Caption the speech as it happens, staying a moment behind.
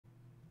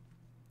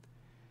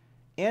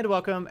And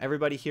welcome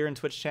everybody here in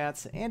Twitch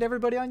chats and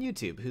everybody on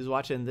YouTube who's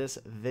watching this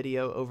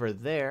video over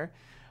there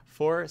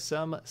for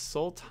some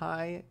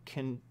Sultai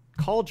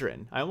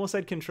Cauldron. I almost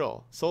said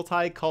control.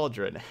 Sultai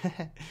Cauldron.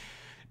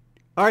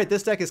 All right,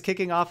 this deck is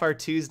kicking off our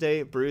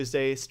Tuesday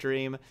Brewsday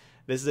stream.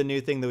 This is a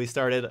new thing that we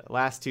started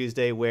last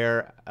Tuesday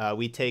where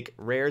we take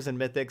rares and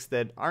mythics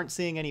that aren't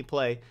seeing any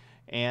play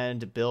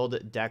and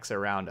build decks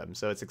around them.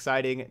 So it's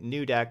exciting,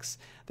 new decks.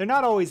 They're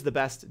not always the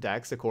best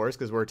decks, of course,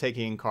 because we're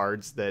taking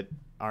cards that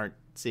aren't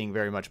seeing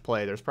very much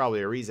play. There's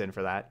probably a reason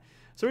for that.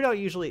 So we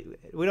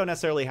don't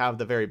necessarily have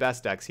the very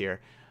best decks here,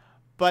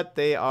 but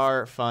they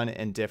are fun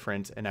and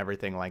different and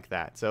everything like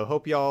that. So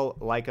hope y'all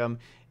like them.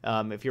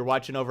 If you're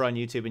watching over on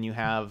YouTube and you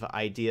have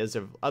ideas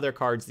of other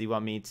cards that you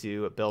want me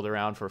to build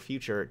around for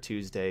future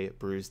Tuesday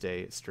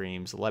Brewsday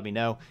streams, let me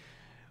know.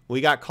 We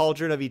got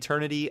Cauldron of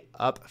Eternity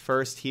up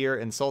first here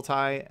in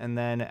Sultai, and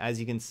then as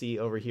you can see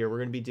over here, we're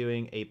going to be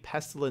doing a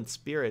Pestilent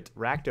Spirit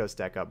Rakdos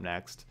deck up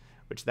next,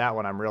 which that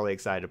one I'm really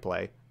excited to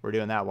play. We're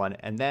doing that one.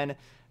 And then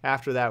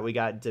after that, we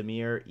got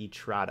Dimir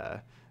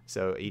Etrata.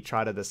 So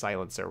Etrata the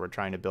Silencer, we're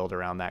trying to build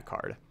around that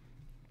card.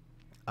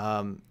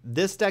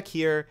 This deck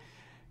here,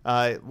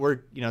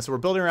 we're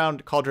building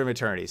around Cauldron of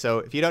Eternity. So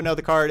if you don't know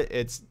the card,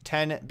 it's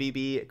 10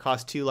 BB. It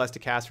costs 2 less to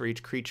cast for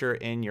each creature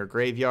in your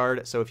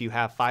graveyard. So if you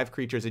have 5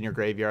 creatures in your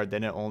graveyard,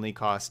 then it only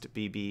costs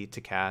BB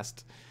to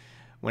cast.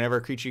 Whenever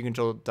a creature you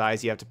control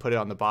dies, you have to put it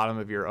on the bottom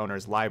of your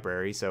owner's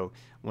library. So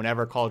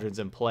whenever Cauldron's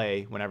in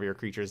play, whenever your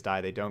creatures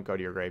die, they don't go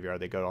to your graveyard.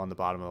 They go on the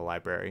bottom of the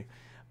library.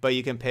 But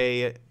you can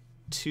pay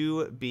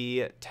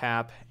 2B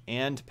tap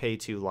and pay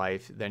 2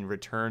 life, then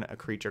return a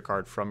creature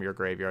card from your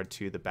graveyard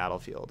to the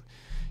battlefield.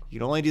 You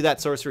can only do that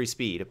sorcery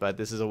speed, but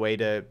this is a way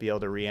to be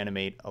able to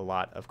reanimate a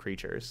lot of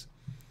creatures.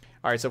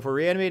 All right, so if we're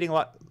reanimating a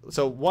lot,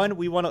 so one,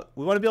 we want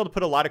to be able to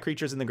put a lot of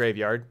creatures in the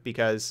graveyard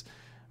because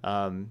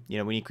we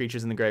need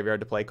creatures in the graveyard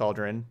to play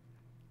Cauldron.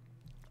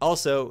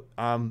 Also,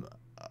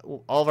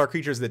 all of our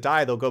creatures that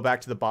die, they'll go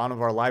back to the bottom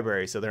of our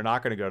library, so they're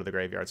not going to go to the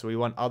graveyard. So we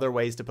want other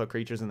ways to put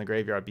creatures in the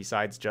graveyard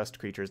besides just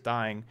creatures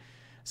dying.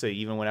 So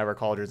even whenever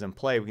Cauldron's in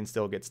play, we can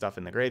still get stuff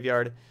in the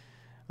graveyard.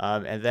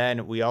 And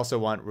then we also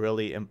want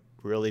really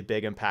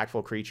big,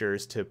 impactful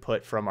creatures to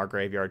put from our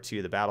graveyard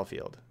to the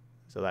battlefield.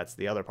 So that's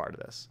the other part of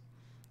this,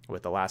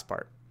 with the last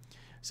part.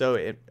 So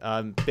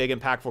big,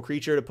 impactful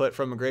creature to put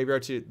from a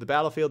graveyard to the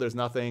battlefield. There's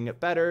nothing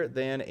better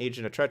than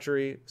Agent of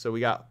Treachery. So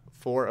we got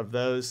 4 of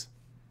those.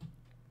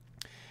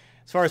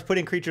 As far as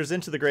putting creatures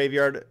into the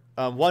graveyard,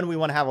 one, we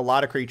want to have a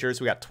lot of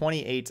creatures. We got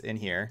 28 in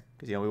here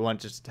because we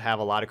want just to have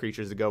a lot of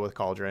creatures to go with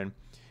Cauldron.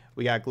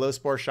 We got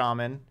Glowspore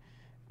Shaman,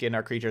 getting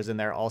our creatures in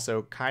there,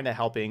 also kind of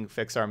helping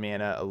fix our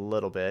mana a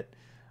little bit.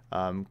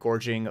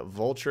 Gorging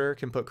Vulture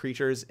can put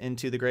creatures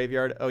into the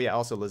graveyard. Oh yeah,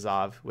 also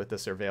Lazav with the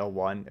Surveil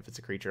 1. If it's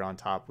a creature on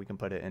top, we can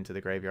put it into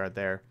the graveyard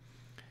there.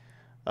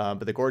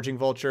 But the Gorging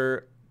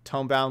Vulture,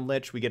 Tomebound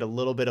Lich, we get a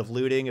little bit of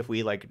looting. If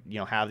we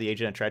have the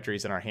Agent of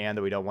Treacheries in our hand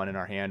that we don't want in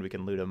our hand, we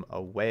can loot them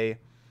away.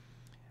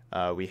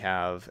 We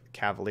have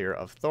Cavalier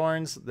of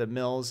Thorns that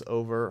mills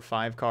over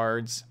 5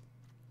 cards.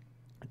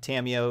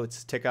 Tameo,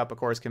 it's tick up, of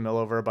course, can mill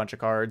over a bunch of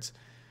cards.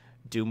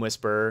 Doom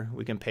Whisper,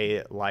 we can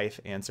pay life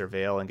and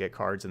Surveil and get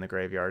cards in the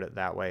graveyard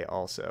that way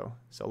also.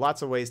 So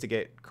lots of ways to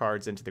get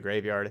cards into the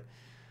graveyard.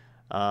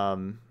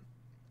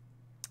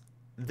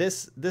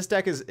 This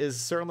deck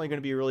is certainly going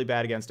to be really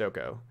bad against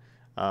Oko.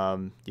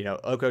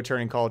 Oko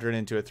turning Cauldron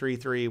into a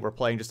 3/3. We're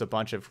playing just a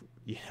bunch of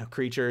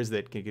creatures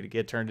that can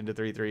get turned into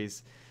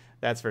 3/3s.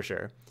 That's for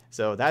sure.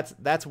 So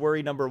that's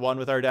worry number 1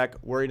 with our deck.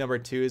 Worry number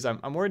 2 is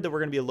I'm worried that we're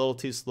going to be a little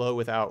too slow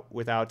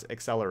without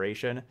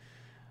acceleration.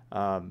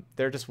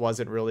 There just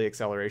wasn't really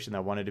acceleration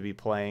that wanted to be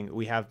playing.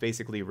 We have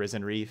basically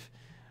Risen Reef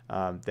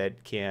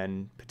that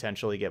can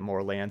potentially get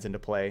more lands into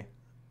play.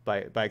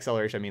 By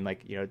acceleration, I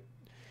mean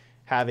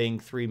having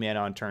 3 mana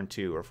on turn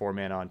 2 or 4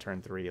 mana on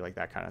turn 3, like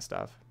that kind of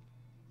stuff.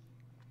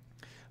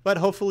 But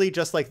hopefully,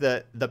 just like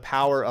the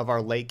power of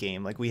our late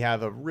game, like we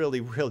have a really,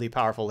 really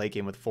powerful late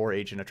game with 4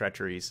 Agent of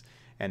Treacheries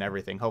and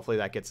everything. Hopefully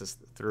that gets us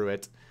through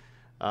it.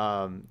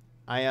 I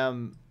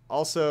am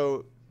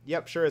also,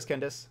 yep, sure is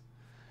Kendis.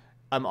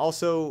 I'm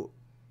also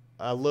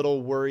a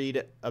little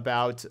worried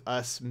about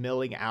us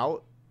milling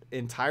out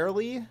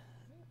entirely.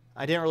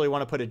 I didn't really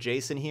want to put a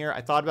Jason here.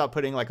 I thought about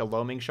putting like a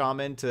Loaming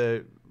Shaman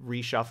to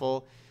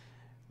reshuffle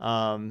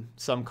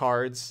some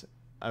cards.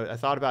 I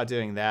thought about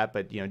doing that,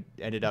 but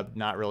ended up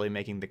not really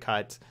making the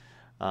cut.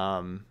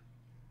 And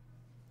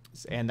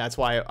that's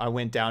why I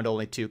went down to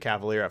only 2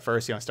 Cavalier at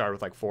first. I started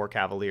with like 4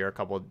 Cavalier, a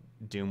couple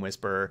Doom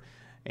Whisper,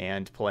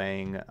 and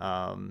playing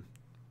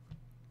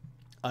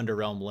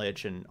Underrealm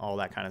Lich and all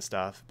that kind of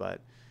stuff,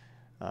 but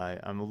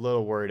I'm a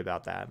little worried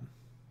about that.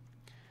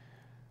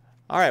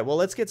 All right, well,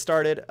 let's get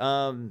started.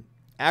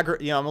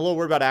 Aggro, I'm a little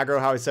worried about aggro,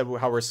 how I said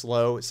how we're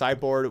slow.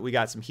 Sideboard, we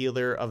got some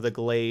Healer of the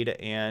Glade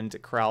and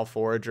Corral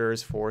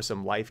Foragers for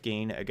some life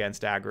gain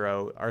against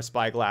aggro. Our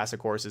Spyglass, of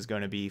course, is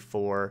going to be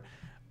for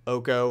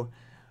Oko.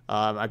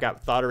 I've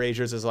got Thought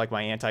Erasers as like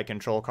my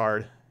anti-control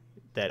card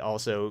that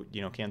also,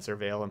 can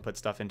surveil and put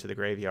stuff into the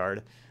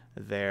graveyard.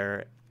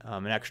 there.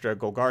 An extra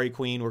Golgari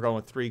Queen. We're going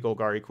with 3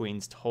 Golgari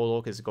Queens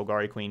total because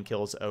Golgari Queen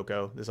kills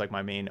Oko. This is like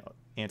my main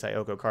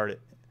anti-Oko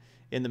card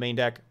in the main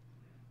deck.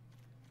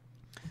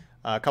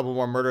 A couple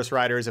more Murderous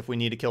Riders if we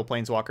need to kill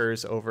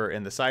Planeswalkers over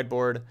in the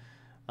sideboard.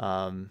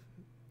 And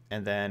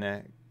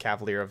then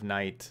Cavalier of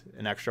Night,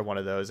 an extra one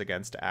of those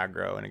against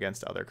aggro and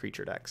against other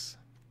creature decks.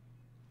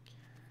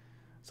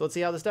 So let's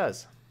see how this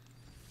does.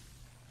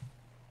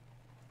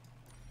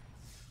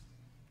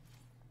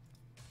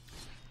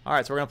 All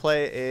right, so we're going to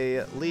play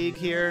a league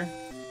here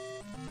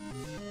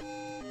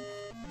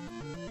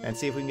and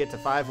see if we can get to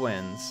 5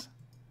 wins.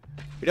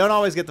 We don't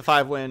always get the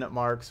 5-win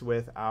marks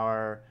with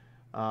our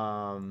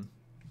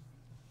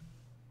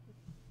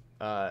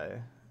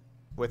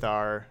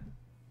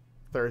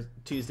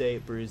Tuesday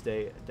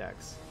Brewsday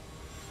decks.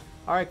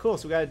 All right, cool.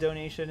 So we got a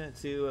donation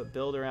to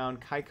build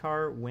around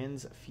Kaikar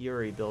Wins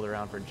Fury, build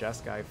around for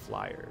Jeskai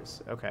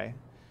Flyers. Okay.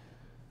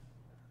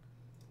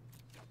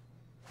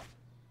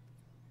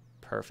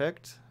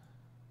 Perfect.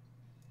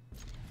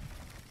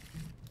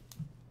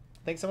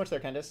 Thanks so much there,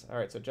 Candice. All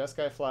right, so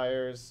Jeskai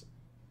Flyers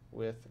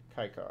with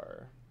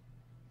Kaikar.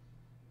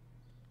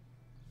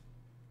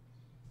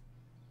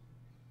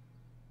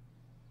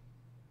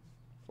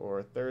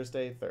 For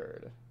Thursday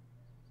 3rd.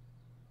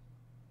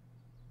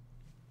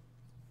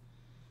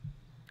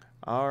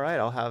 All right,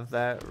 I'll have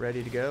that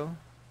ready to go.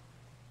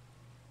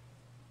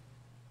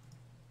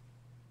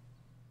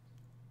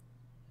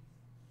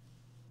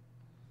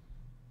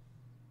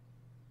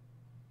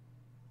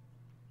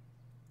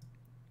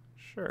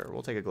 Sure,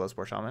 we'll take a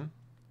Glowspore Shaman.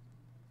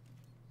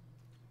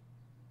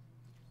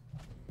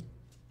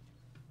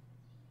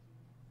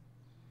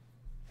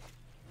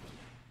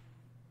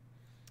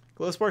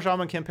 Glowspore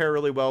Shaman can pair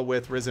really well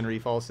with Risen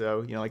Reef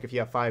also. You know, like if you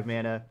have 5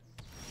 mana,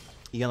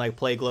 you can like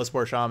play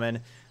Glowspore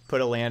Shaman,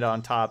 put a land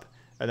on top,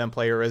 and then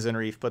play a Risen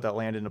Reef, put that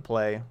land into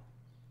play.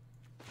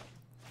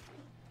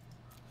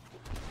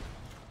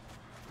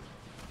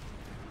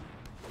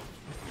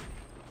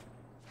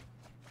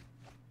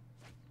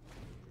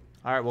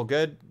 All right, well,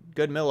 good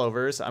mill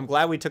overs. I'm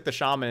glad we took the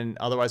Shaman,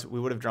 otherwise we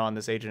would have drawn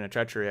this Agent of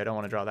Treachery. I don't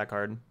want to draw that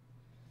card.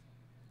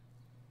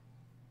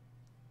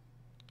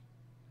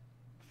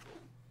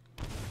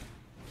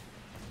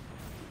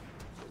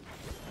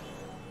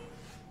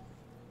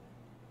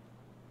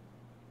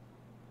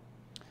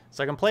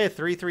 So I can play a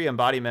 3/3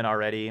 Embodiment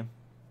already.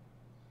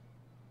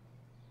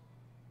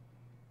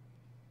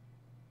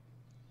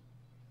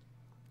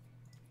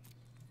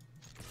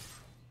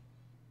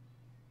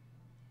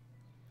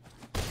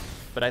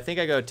 But I think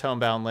I go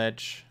Tomebound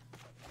Lich.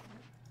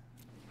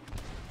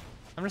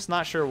 I'm just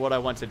not sure what I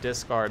want to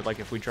discard, like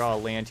if we draw a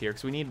land here,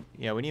 because we need,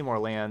 we need more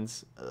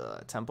lands.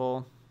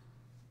 Temple.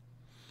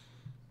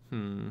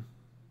 Like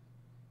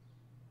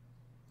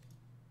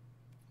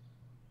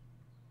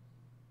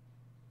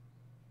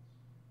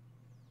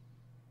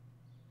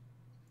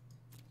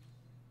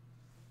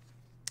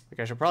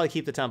I should probably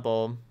keep the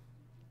Temple.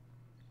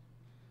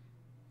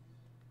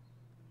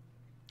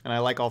 And I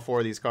like all 4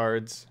 of these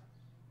cards.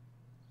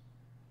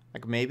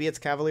 Like maybe it's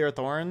Cavalier of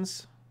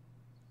Thorns.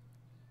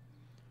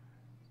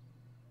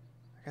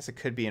 I guess it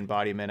could be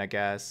Embodiment, I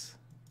guess.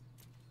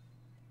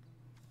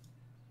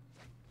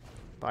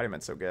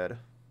 Embodiment's so good.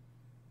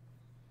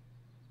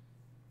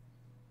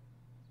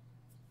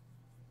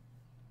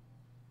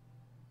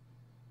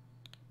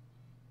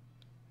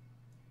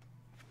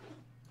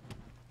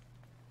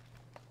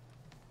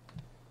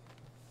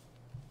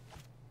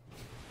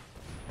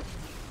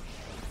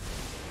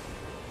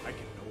 I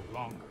can no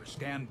longer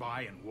stand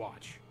by and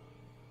watch.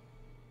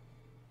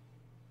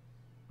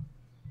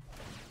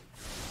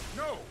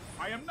 No,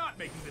 I am not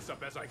making this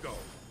up as I go.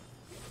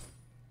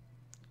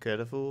 Could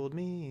have fooled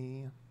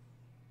me.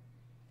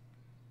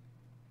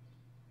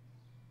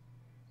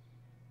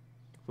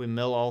 If we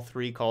mill all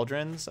 3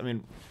 cauldrons, I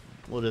mean,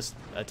 we'll just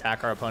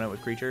attack our opponent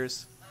with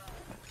creatures.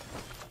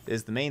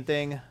 Is the main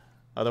thing.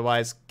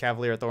 Otherwise,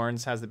 Cavalier of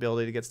Thorns has the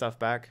ability to get stuff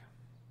back.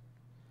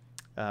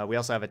 We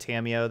also have a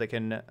Tameo that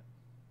can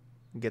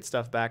get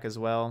stuff back as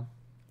well.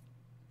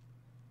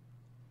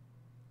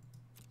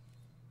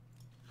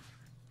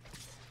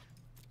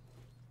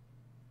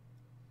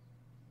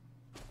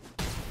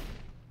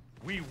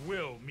 We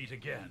will meet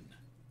again.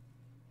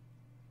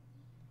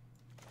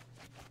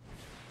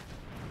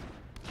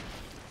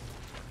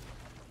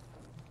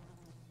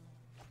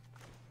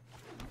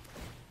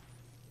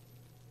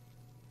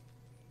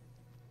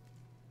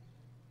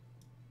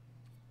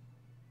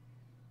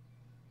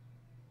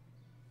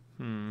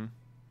 I'm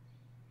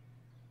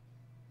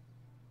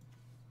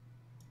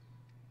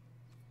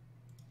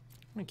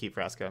gonna keep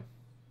Vraska.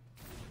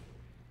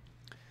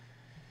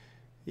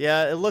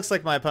 Yeah, it looks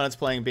like my opponent's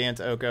playing Bant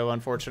Oko,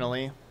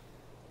 unfortunately.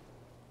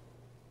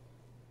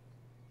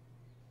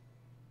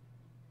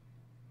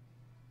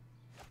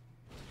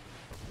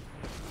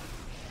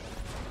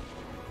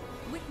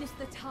 Witness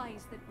the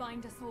ties that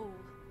bind us all.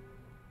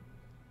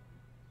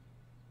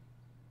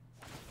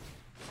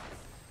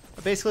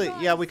 Basically,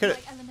 yeah, we could,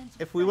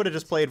 if we would have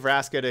just played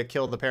Vraska to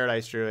kill the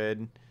Paradise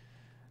Druid,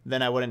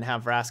 then I wouldn't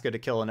have Vraska to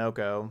kill an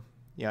Oko.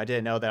 You know, I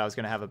didn't know that I was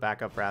going to have a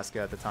backup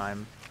Vraska at the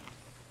time.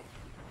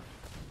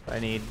 But I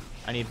need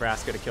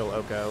Vraska to kill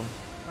Oko.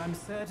 I'm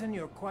certain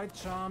you're quite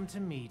charmed to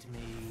meet me.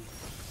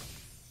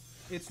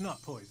 It's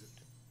not poisoned.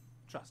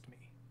 Trust me.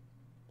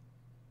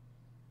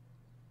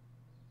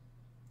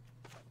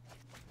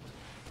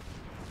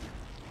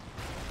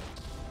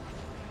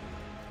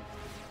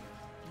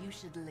 You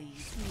should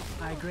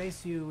leave. I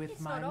grace you with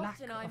It's my not lack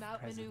often I'm of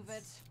outmaneuvered.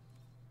 presence.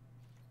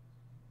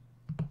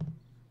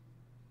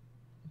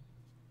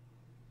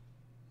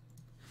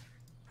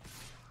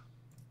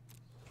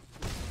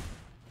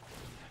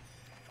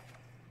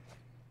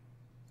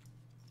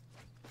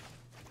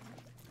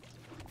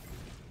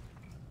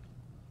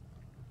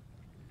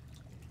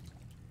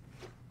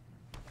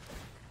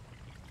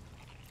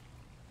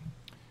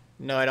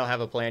 No, I don't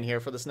have a plan here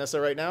for this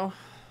Nissa right now.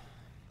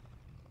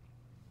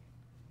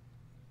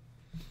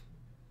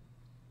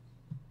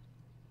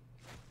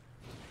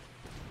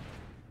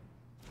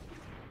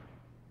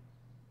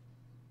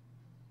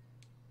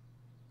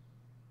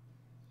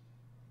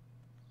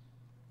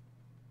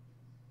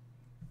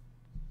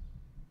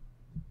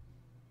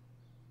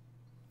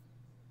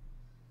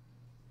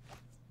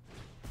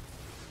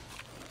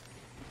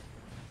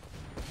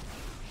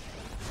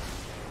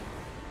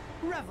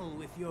 Revel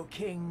with your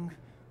king,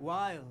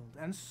 wild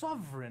and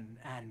sovereign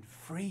and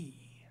free.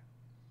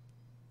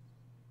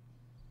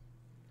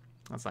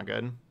 That's not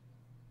good.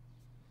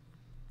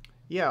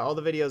 Yeah, all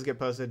the videos get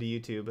posted to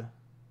YouTube.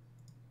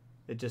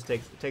 It just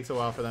takes a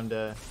while for them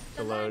to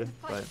load,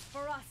 but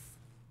For us.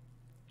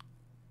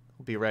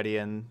 we'll be ready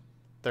in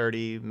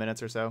 30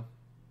 minutes or so.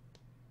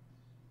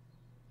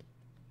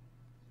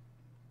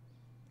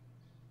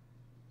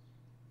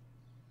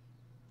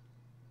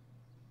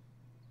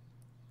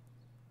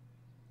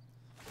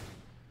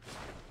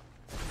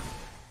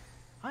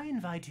 I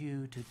invite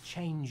you to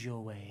change your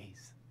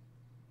ways.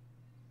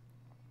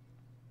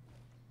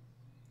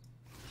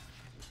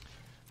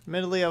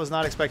 Admittedly, I was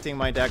not expecting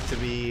my deck to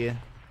be Back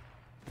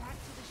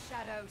to the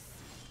shadows.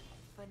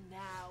 For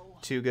now.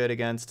 too good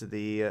against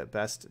the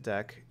best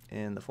deck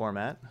in the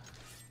format.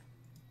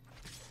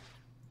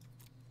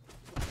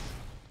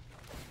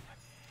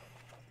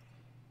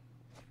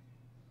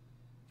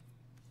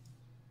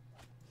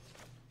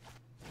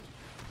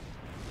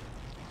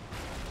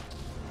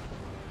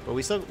 But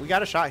we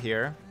got a shot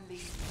here. I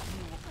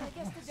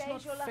guess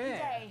today's your lucky fair.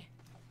 day.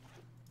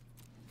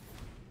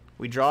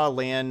 We draw a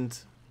land.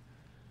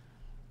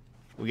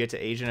 We get to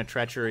Agent of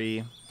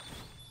Treachery.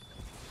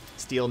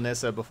 Steal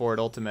Nissa before it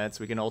ultimates.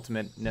 We can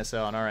ultimate Nissa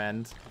on our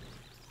end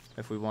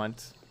if we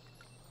want.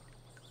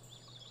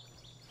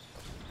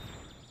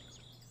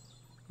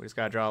 We just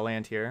gotta draw a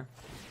land here.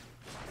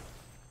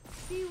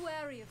 Be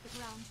wary of the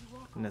ground you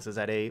walk on. Nissa's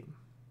at 8.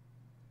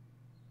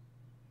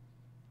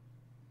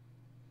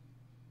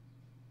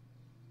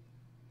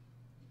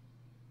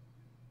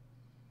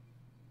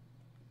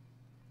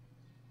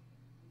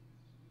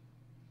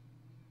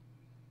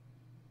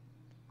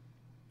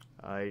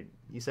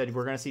 You said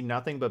we're going to see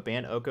nothing but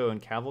Ban Oko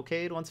and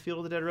Cavalcade once Field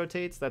of the Dead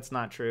rotates? That's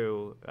not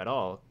true at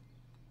all.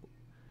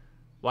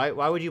 Why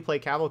would you play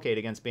Cavalcade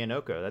against Ban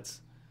Oko?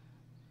 It's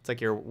like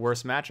your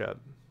worst matchup.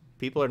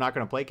 People are not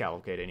going to play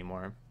Cavalcade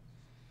anymore.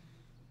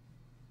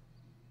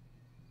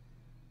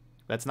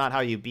 That's not how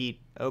you beat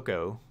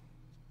Oko.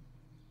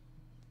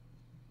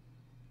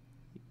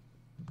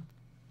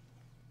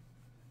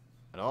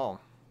 At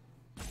all.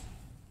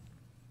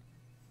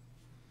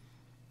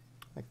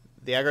 Like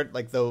the aggro,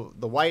 like the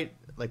white,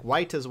 like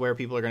white is where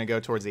people are going to go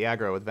towards the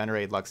aggro with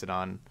Venerate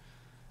Luxodon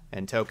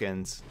and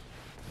tokens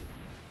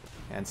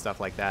and stuff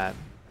like that.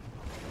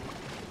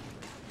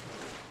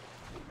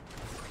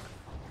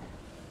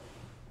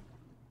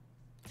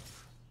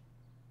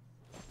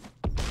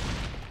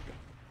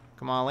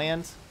 Come on,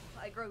 land.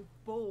 I grow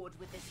bored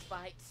with this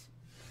fight.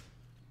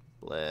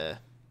 Bleh.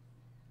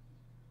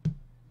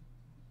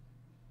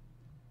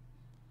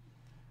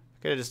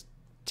 Could have just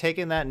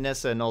taken that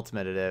Nissa and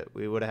ultimated it.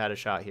 We would have had a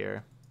shot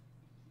here.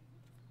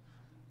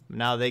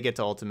 Now they get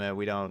to ultimate.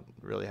 We don't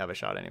really have a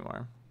shot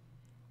anymore.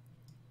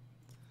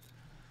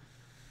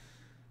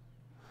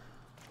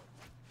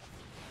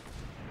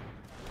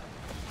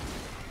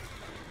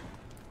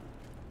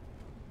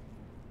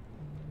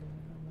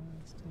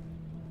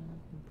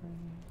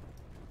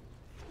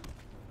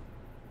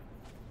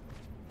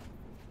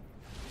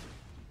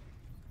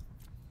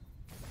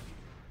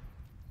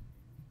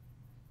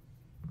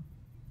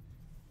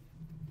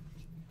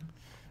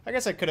 I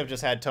guess I could have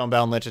just had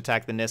Tomebound Lich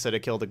attack the Nissa to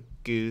kill the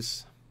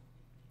goose.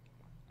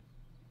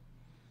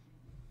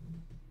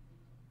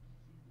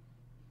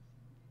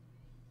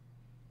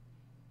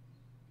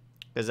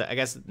 Because I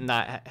guess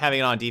not having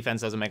it on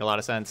defense doesn't make a lot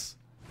of sense.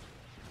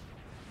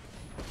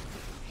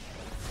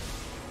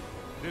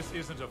 This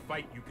isn't a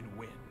fight you can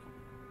win.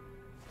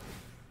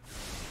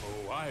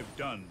 Oh, I've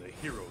done the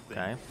hero thing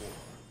Okay. before.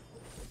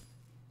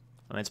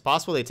 I mean, it's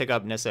possible they take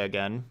up Nissa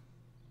again.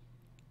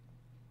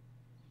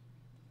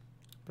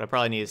 But I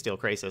probably need to steal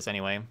Krasis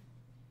anyway.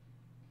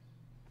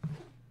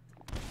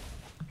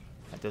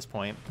 At this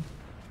point.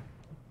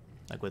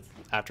 Like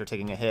after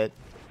taking a hit.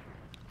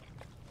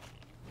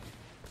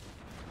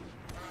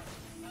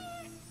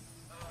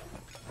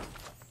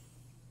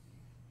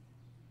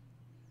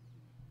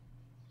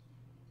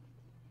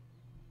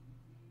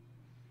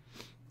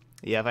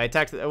 Yeah, if I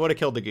attacked, I would have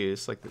killed the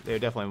goose. Like, they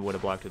definitely would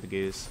have blocked with the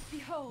goose.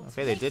 Behold,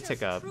 Okay, they did nature's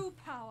tick up. true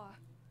power.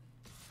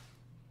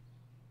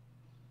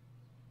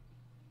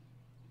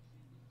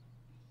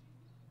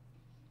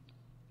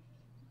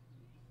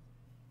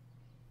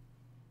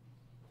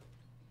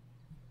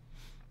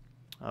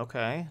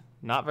 Okay,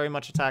 not very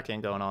much attacking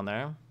going on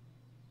there.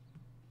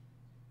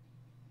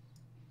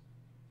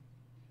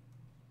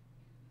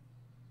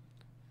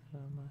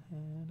 On my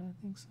head, I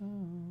think so.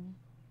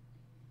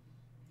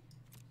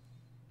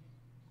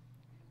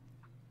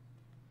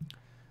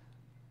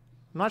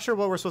 I'm not sure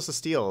what we're supposed to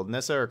steal,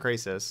 Nissa or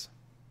Krasis.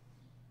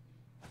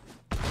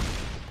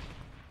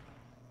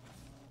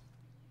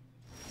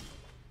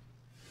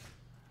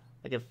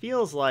 Like, it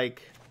feels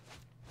like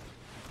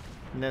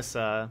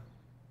Nissa.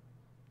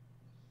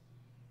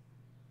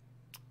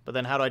 But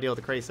then how do I deal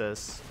with the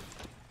Krasis?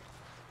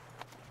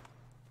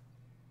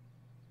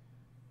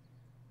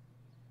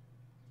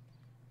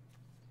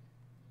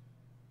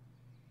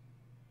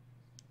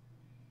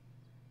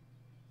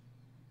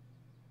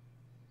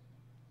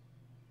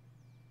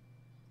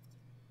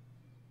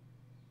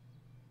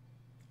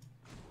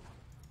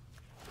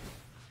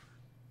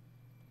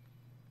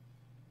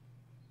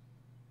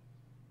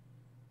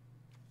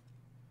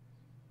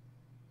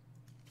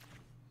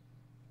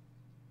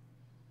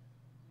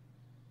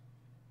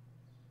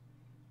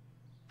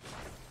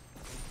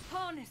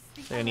 Harness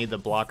the I think I need the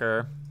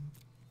blocker.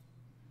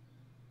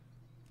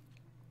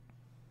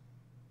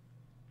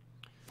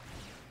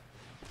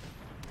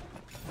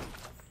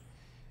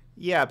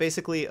 Yeah,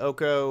 basically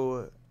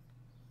Oko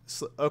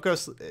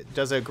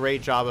does a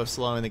great job of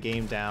slowing the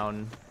game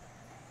down.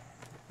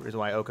 Reason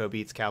why Oko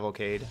beats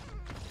Cavalcade.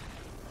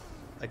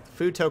 Like,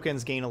 food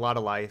tokens gain a lot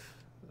of life,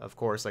 of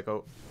course. Like,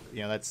 oh,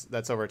 you know,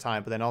 that's over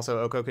time. But then also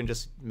Oko can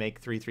just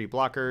make 3/3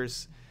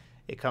 blockers.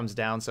 It comes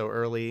down so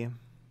early.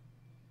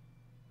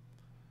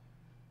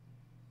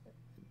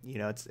 You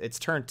know, it's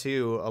turn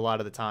 2 a lot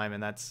of the time,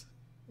 and that's,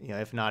 you know,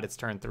 if not, it's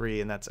turn 3,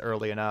 and that's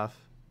early enough.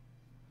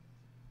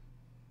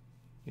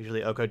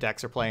 Usually Oko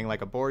decks are playing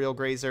like a Boreal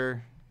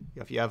Grazer.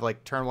 If you have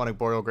like turn 1 a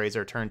Boreal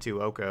Grazer, turn 2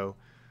 Oko,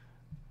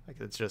 like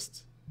it's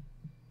just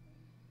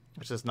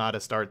not a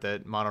start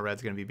that Mono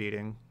Red's going to be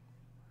beating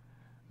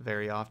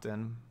very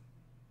often.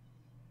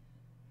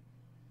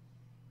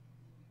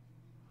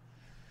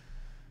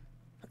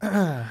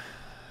 All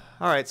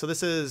right, so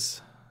this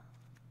is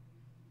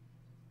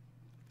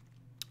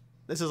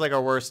like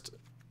our worst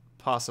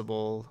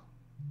possible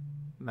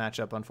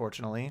matchup,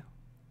 unfortunately.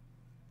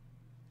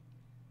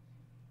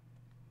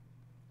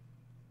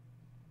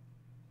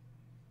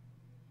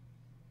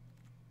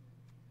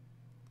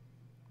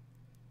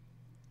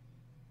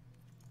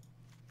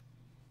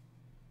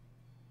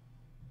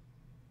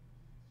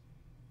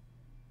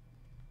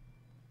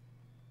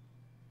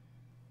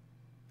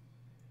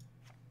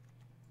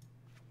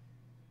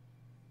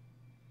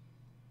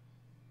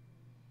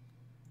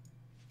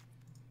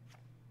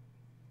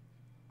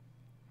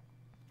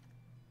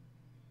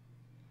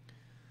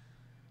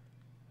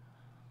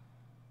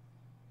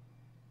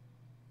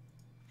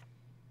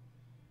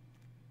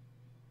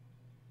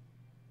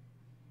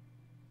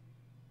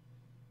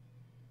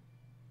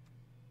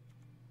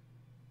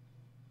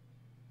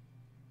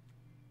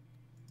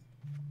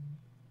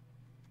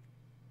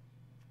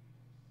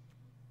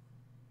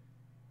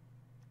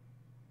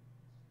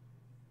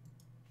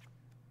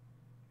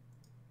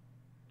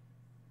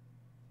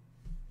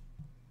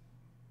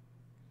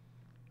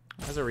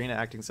 Why is Arena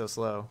acting so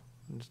slow?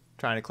 I'm just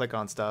trying to click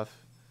on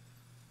stuff.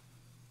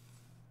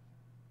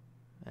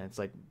 And it's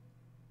like,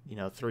 you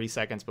know, 3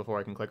 seconds before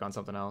I can click on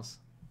something else.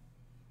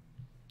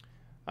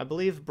 I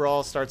believe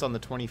Brawl starts on the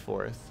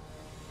 24th.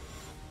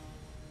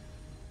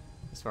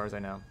 As far as I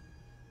know.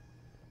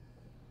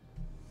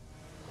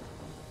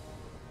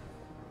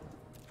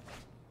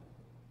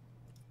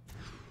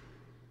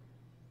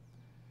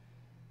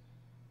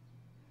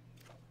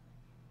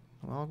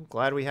 Well,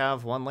 glad we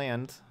have one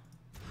land.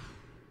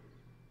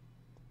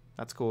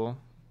 That's cool.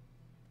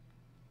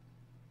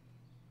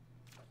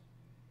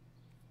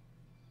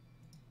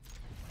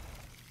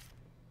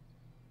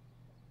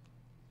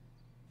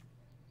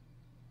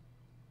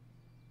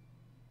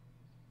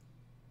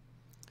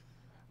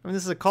 I mean,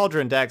 this is a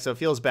Cauldron deck, so it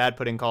feels bad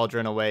putting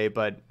Cauldron away,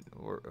 but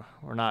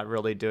we're not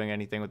really doing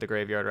anything with the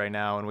graveyard right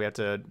now, and we have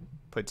to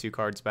put 2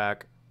 cards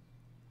back.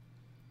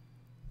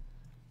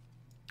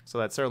 So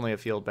that's certainly a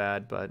feel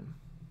bad, but...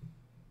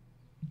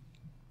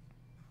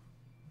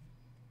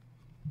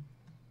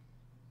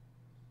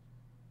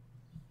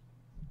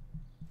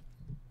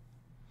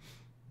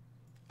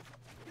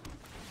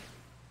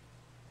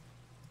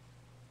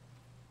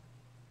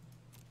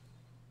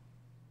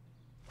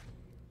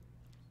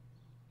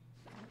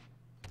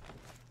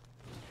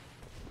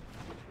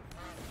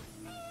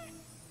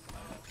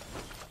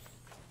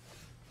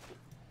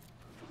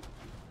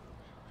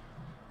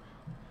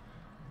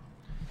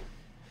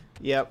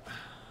 Yep,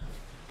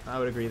 I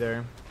would agree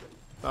there.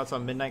 Thoughts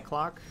on Midnight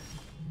Clock?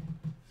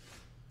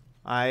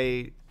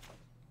 I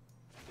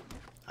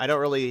don't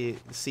really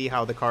see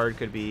how the card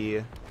could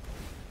be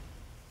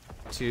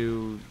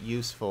too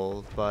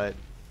useful, but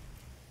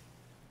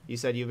You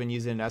said you've been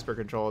using Esper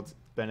Control. It's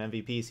been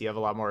MVP, so you have a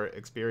lot more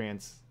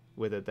experience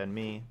with it than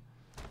me.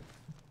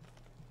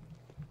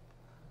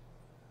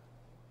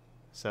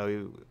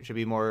 So it should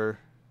be more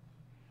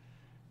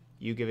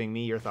you giving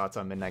me your thoughts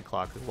on Midnight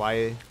Clock.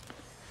 Why?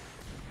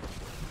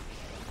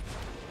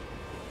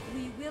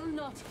 We will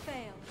not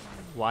fail.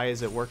 Why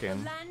is it The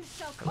working? land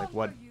shall Like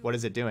conquer you. what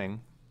is it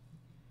doing?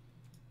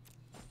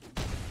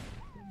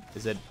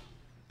 Is it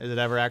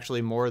ever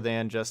actually more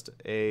than just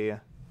a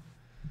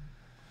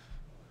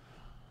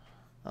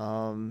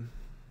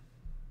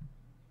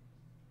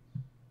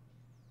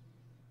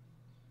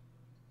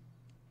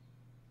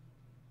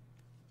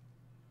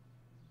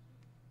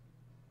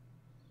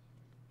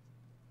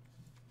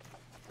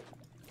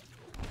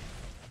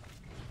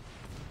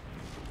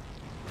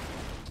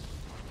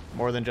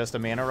more than just a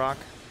mana rock?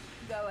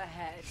 Go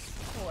ahead.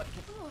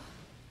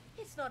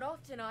 It's not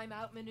often I'm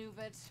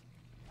outmaneuvered.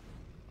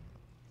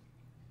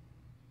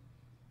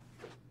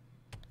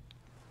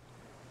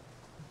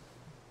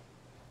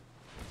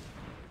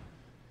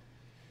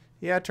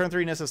 Yeah, turn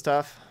 3 Nissa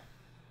stuff.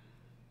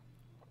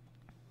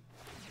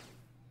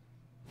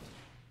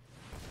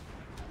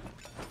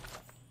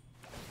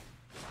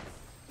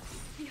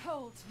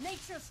 Behold,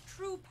 nature's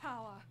true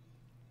power.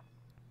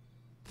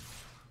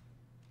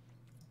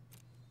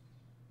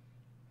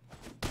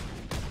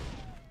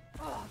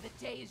 Oh, the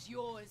day is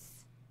yours.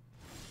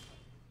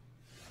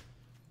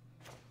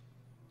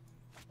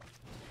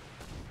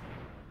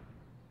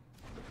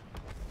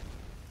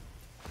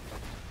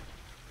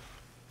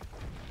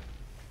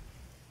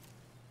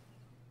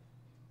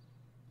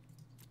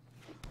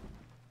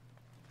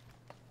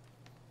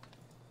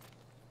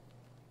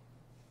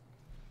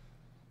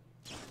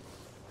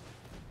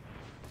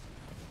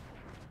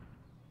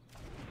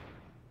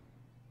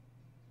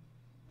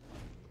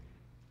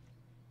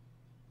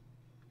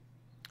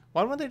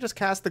 Why wouldn't they just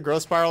cast the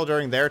Growth Spiral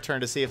during their turn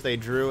to see if they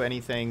drew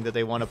anything that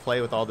they want to play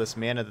with all this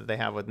mana that they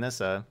have with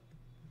Nissa?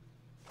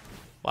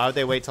 Why would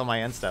they wait till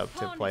my end step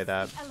to play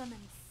that? Harness the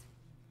elements.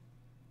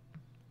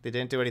 They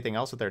didn't do anything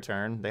else with their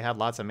turn. They had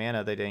lots of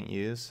mana they didn't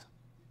use.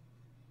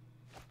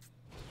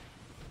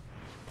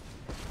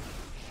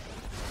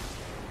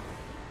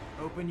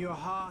 Open your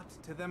heart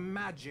to the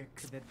magic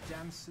that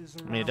dances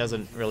around. I mean, it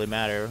doesn't really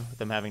matter with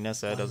them having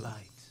Nissa. It The doesn't.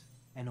 light,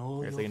 and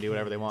all If they your can do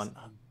whatever they fears want.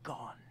 are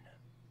gone.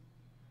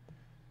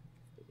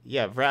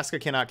 Yeah, Vraska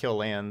cannot kill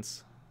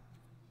lands.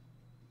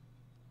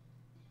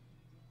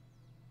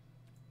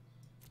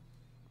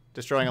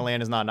 Destroying a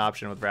land is not an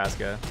option with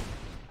Vraska.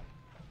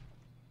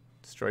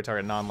 Destroy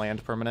target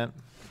non-land permanent.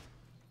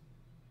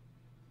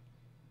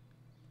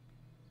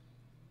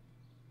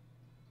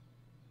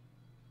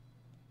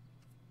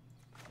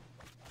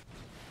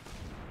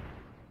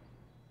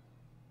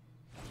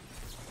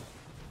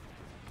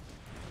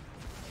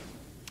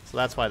 So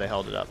that's why they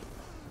held it up.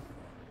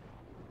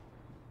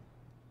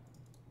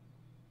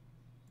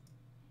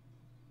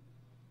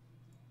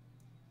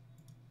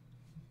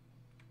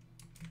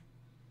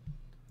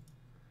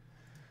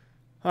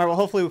 All right, well,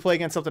 hopefully we play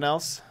against something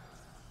else.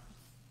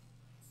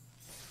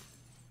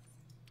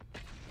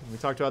 We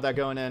talked about that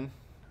going in.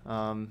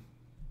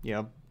 You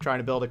know, trying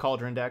to build a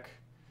Cauldron deck.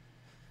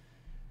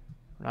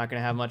 We're not going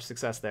to have much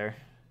success there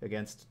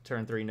against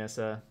turn 3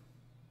 Nissa.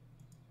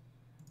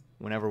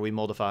 Whenever we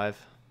mold a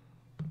 5.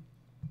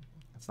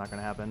 That's not going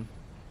to happen.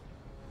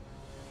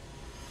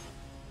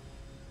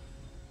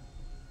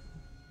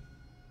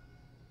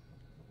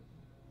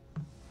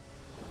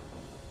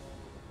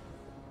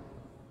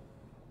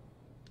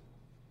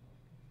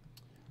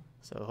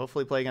 So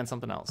hopefully play against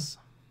something else.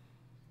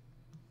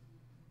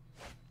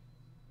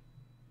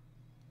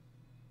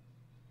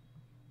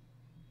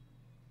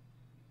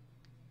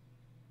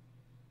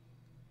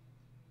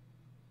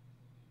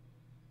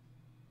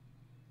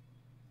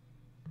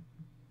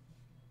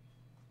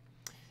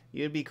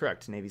 You'd be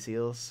correct, Navy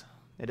SEALs.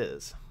 It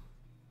is.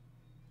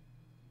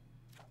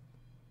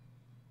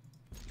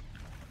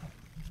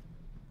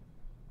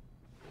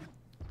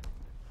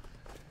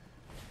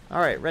 All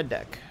right, red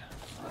deck.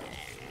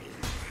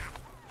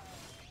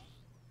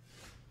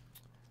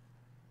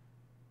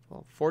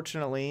 Well,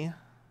 fortunately,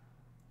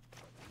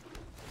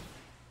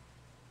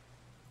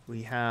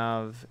 we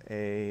have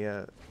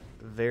a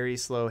very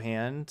slow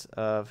hand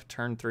of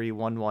turn 3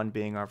 1/1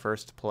 being our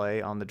first play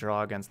on the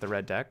draw against the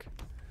red deck.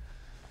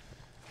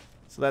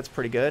 So that's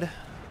pretty good.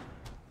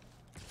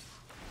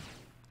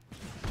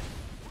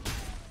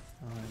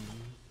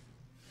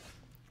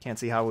 Can't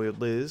see how we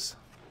would lose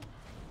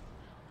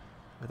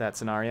with that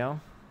scenario.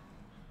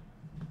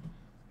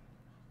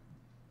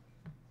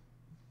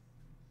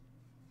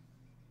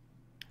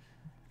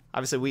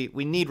 Obviously,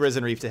 we need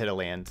Risen Reef to hit a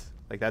land.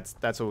 Like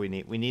that's what we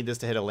need. We need this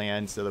to hit a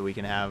land so that we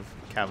can have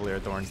Cavalier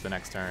Thorns the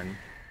next turn.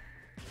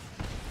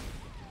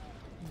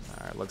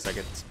 All right, looks like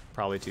it's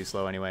probably too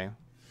slow anyway.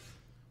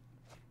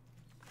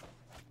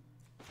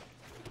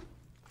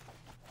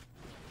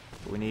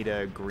 We need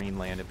a green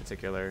land in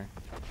particular.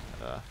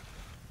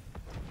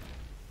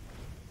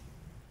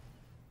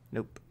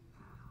 Nope.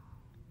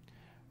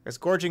 This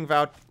Gorging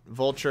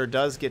Vulture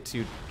does get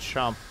to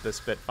chomp the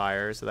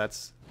Spitfire, so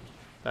that's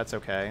That's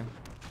okay.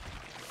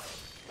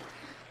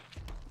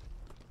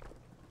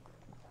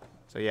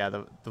 So yeah,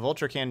 the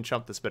Vulture can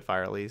chump the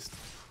Spitfire at least.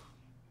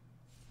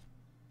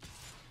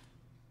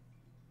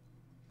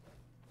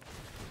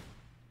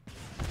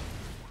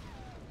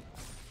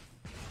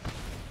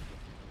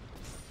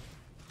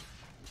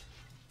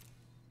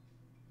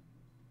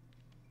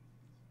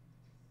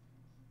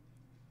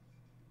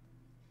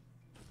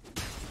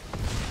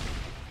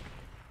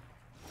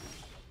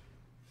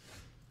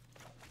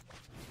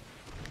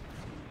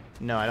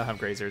 No, I don't have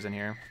Grazers in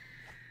here.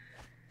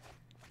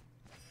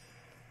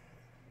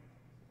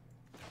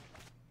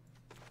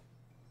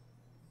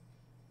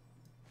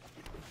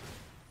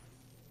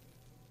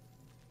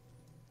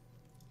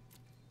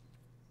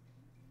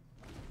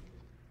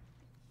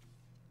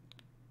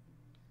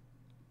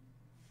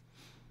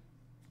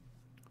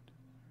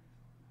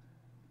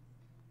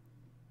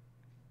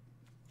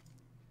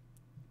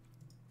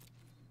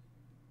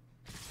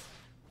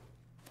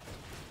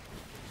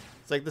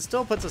 It's like this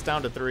still puts us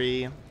down to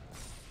 3.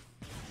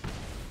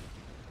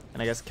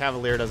 And I guess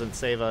Cavalier doesn't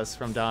save us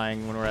from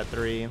dying when we're at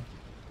 3.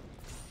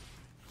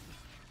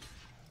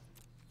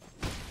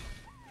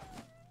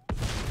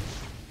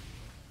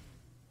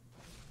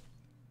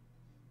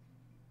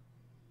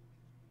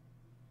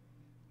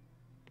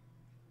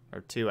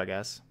 Or 2, I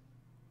guess.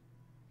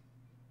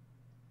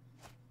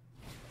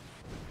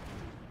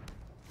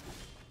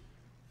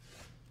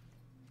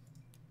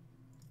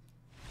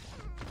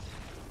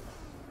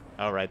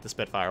 Oh right, the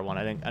Spitfire one.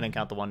 I didn't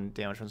count the 1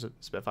 damage from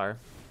Spitfire.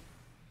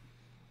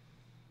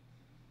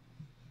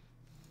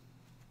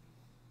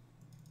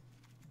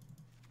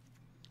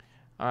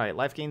 All right,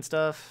 life gain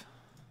stuff.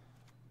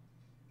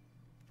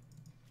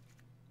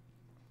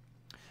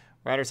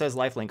 Rider says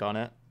lifelink on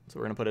it, so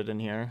we're gonna put it in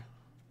here.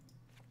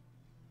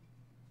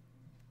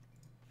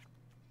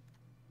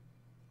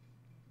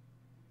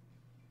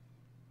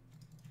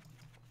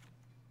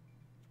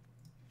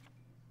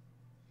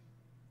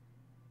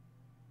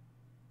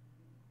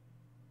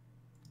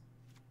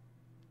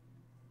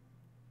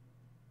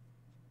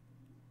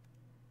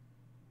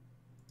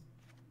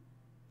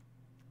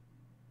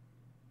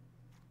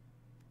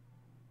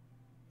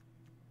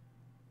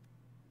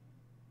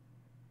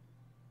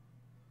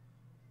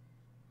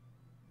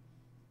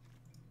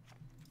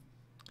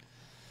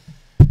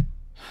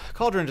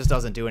 Cauldron just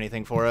doesn't do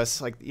anything for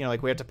us. Like, you know,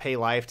 like we have to pay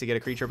life to get a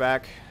creature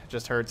back. It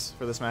just hurts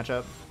for this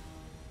matchup.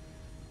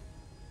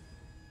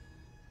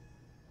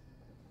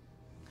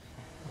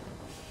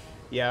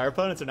 Yeah, our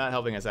opponents are not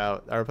helping us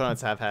out. Our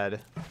opponents have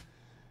had,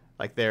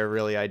 like, their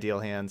really ideal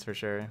hands for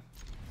sure.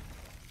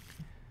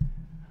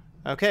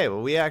 Okay,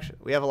 well we have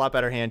a lot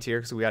better hand here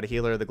because we got a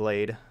Healer of the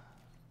Glade.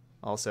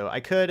 Also, I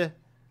could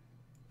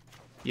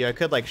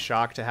like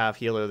shock to have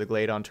Healer of the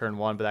Glade on turn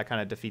 1, but that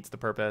kind of defeats the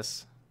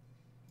purpose.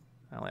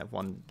 I only have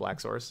 1 black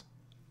source.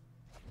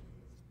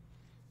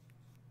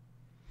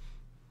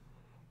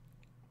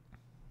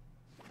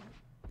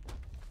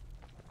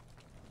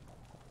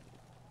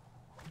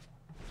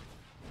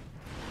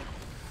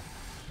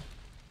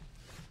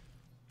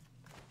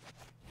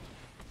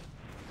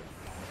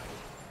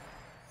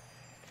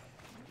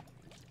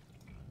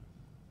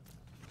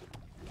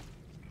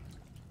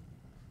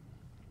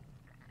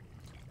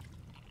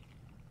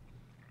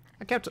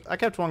 I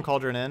kept 1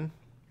 Cauldron in.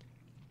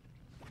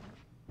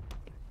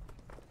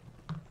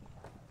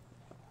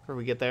 Before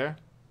we get there.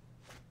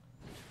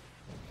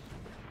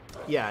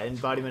 Yeah,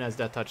 Embodiment has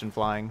Death Touch and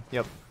Flying.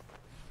 Yep.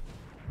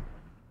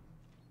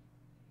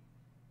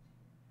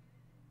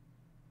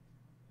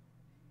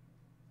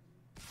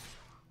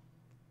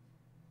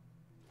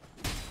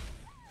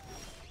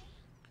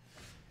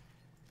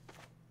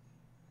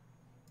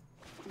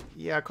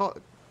 Yeah,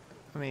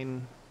 I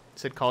mean,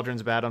 said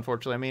Cauldron's bad,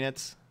 unfortunately. I mean,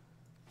 it's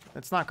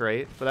not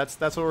great, but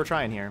that's what we're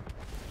trying here.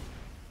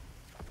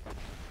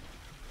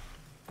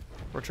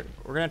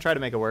 We're gonna try to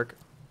make it work.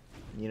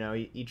 You know,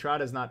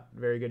 Etrod is not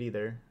very good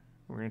either.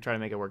 We're gonna try to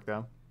make it work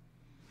though.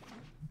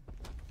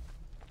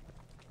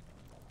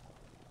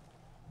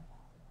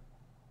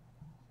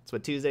 That's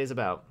what Tuesday's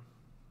about.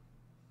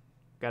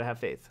 Gotta have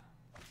faith.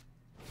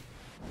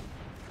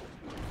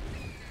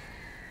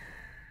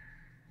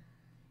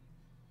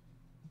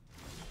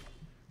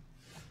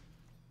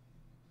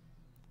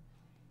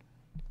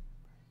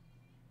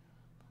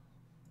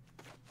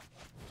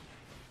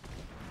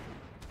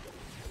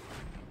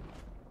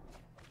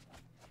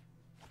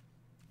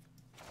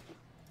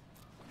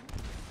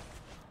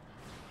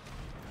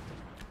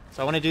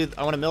 So I want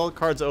to mill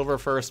cards over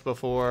first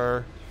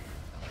before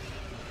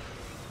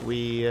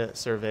we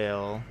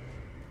surveil.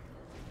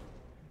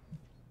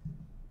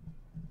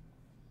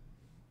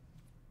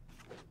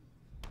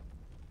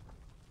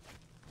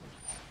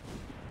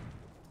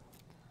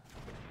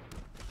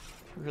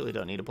 We really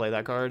don't need to play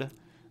that card,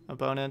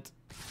 opponent.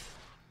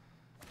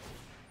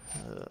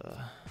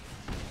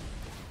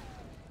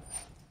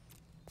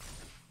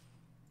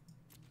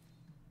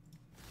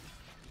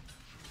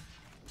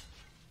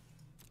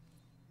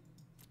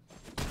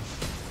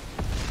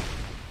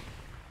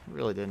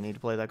 Really didn't need to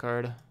play that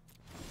card.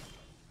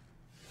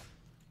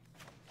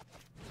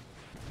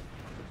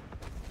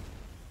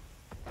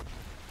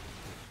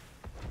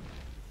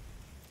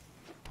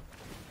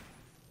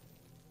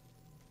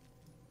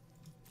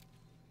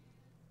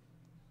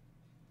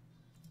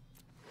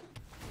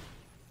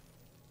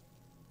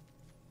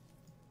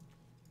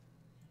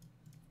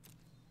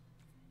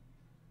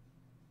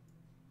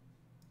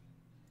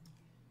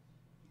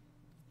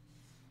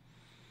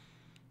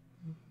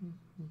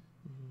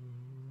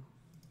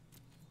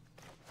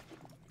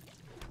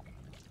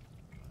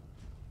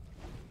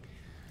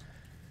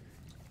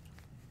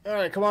 All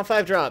right, come on,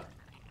 5-drop.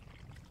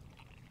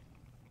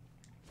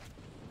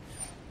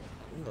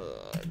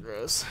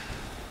 Gross.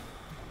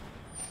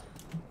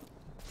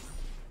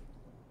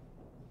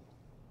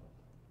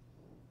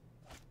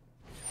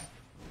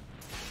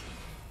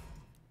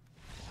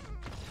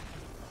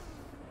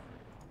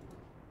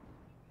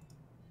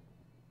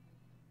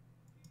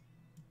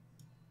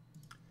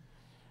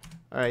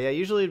 All right, yeah,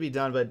 usually it'd be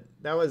done, but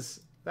that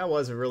was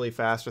really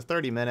fast for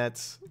 30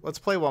 minutes. Let's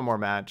play one more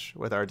match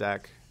with our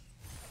deck.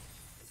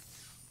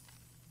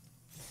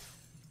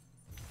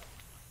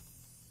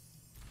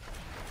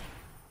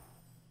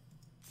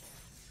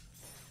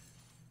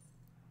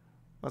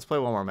 Let's play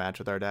one more match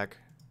with our deck.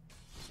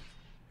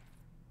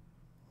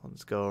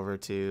 Let's go over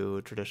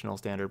to traditional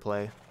standard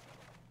play.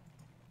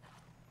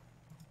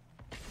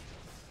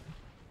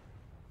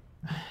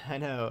 I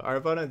know our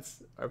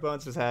opponents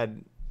just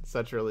had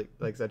such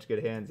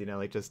good hands, you know,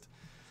 like just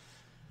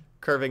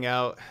curving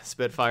out,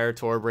 Spitfire,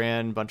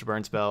 Torbrand, bunch of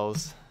burn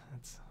spells.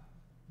 It's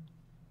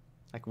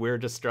like we're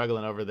just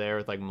struggling over there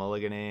with like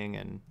mulliganing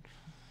and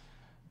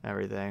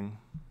everything.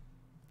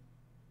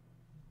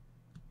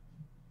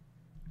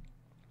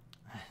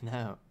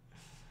 No,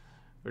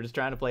 we're just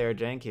trying to play our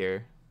jank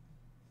here.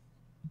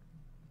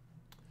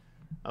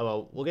 Oh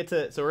well, we'll get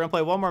to. So we're gonna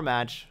play one more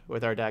match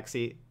with our deck.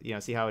 See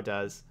how it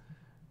does,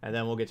 and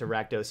then we'll get to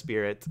Rakdos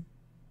Spirit.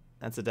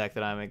 That's a deck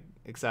that I'm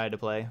excited to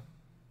play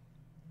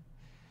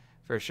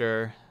for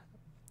sure.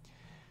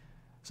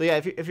 So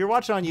yeah, if you're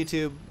watching on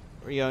YouTube,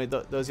 or, you know,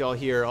 those y'all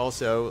here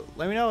also,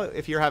 let me know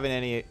if you're having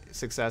any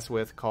success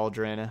with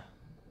Cauldron,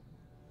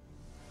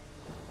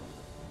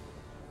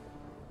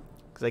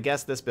 because I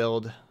guess this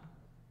build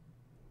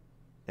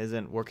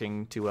isn't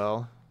working too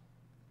well.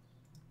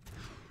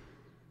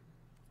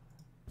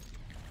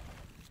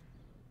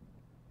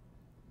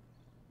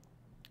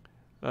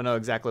 I don't know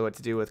exactly what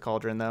to do with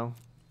Cauldron though.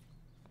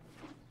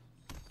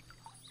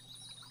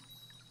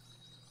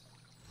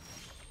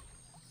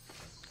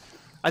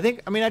 I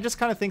just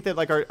kind of think that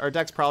like our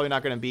deck's probably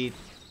not going to beat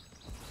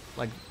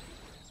like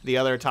the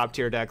other top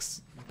tier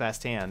decks'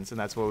 best hands, and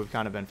that's what we've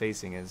kind of been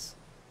facing is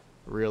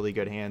really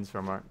good hands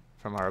from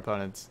our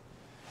opponents,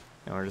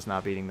 and we're just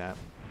not beating that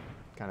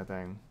kind of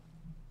thing.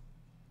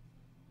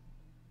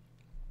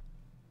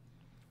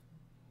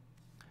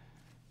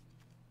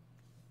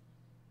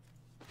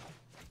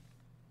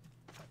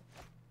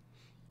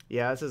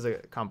 Yeah, this is a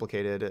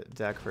complicated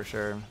deck for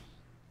sure.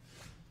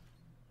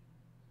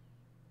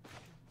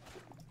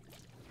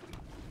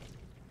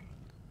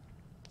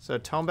 So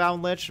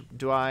Tomebound Lich,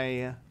 do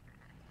I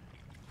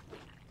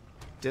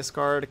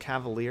discard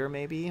Cavalier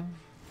maybe?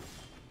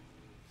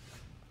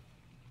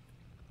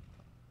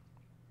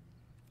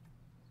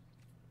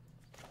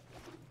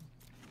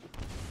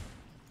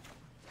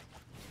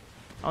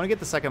 I want to get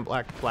the second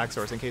black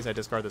source in case I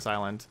discard this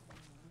island.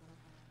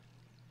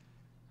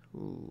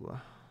 Ooh.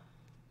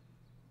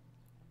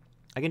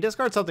 I can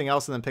discard something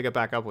else and then pick it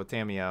back up with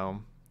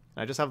Tamiyo.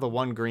 I just have the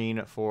 1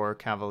 green for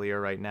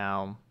Cavalier right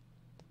now.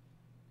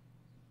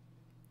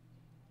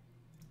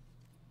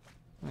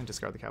 I'm going to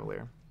discard the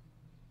Cavalier.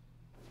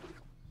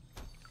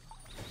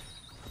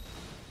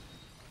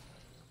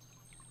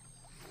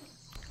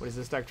 What is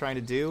this deck trying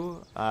to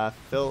do?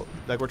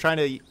 We're trying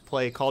to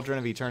play Cauldron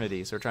of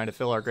Eternity, so we're trying to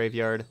fill our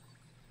graveyard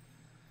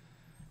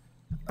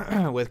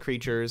with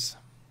creatures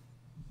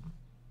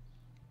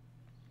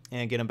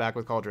and get them back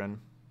with Cauldron.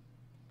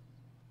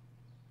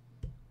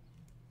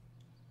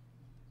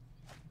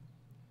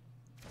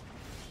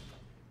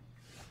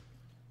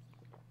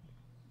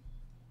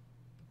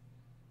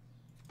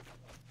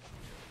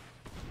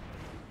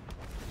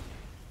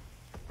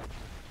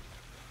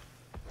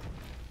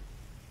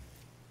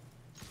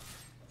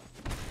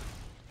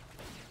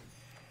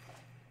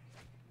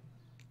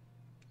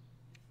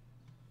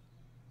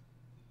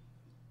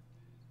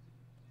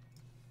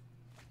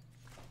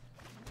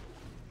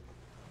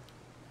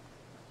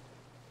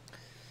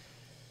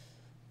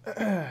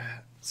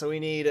 So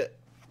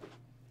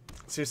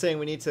you're saying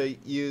we need to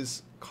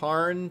use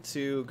Karn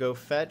to go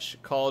fetch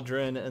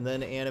Cauldron and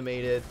then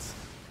animate it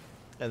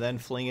and then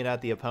fling it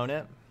at the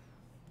opponent?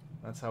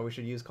 That's how we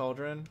should use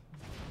Cauldron?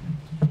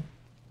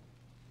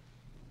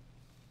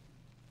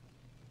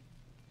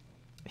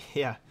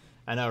 Yeah,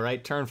 I know,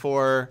 right? Turn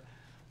 4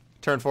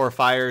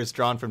 fires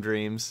drawn from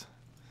dreams.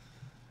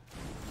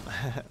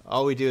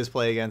 All we do is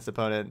play against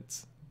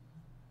opponents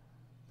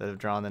that have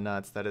drawn the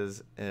nuts. That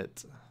is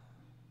it.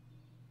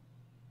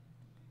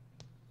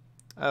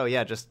 Oh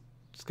yeah, just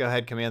go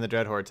ahead, command the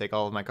Dreadhorde, take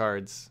all of my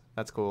cards.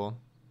 That's cool.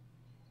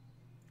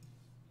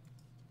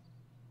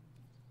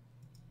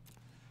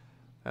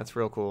 That's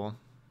real cool.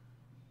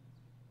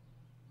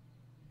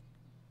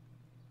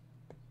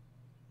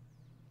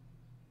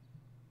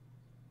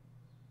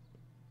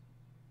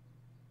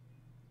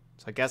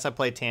 So I guess I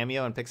play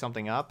Tamiyo and pick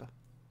something up.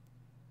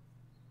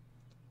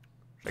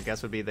 Which I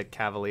guess would be the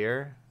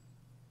Cavalier.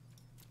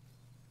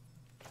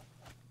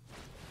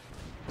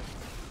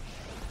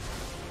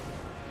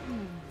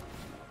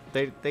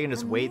 They can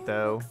just wait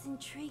though Looks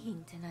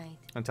intriguing tonight.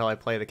 until I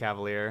play the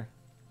Cavalier.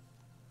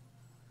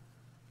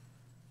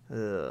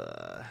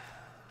 Ugh.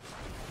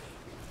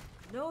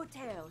 No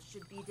tails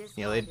should be discarded.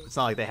 You know, it's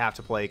not like they have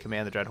to play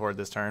Command the Dread Horde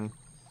this turn.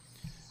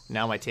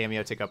 Now my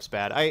Tameo tick-up's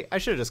bad. I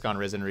should have just gone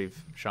Risen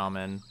Reef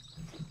Shaman.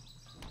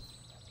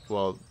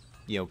 Well,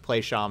 you know, play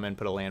Shaman,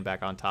 put a land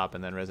back on top,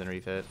 and then Risen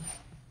Reef it.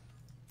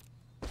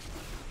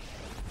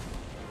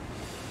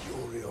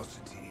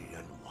 Curiosity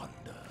and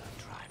wonder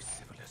drive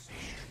civilization.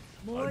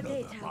 More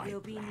Another data my will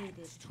be plans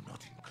needed. do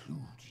not include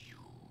you.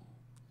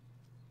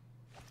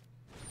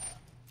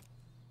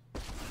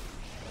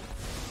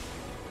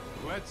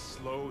 Let's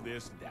slow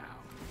this down.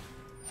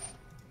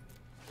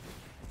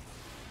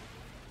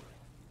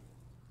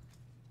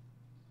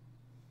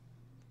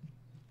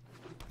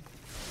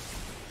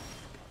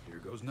 Here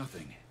goes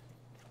nothing.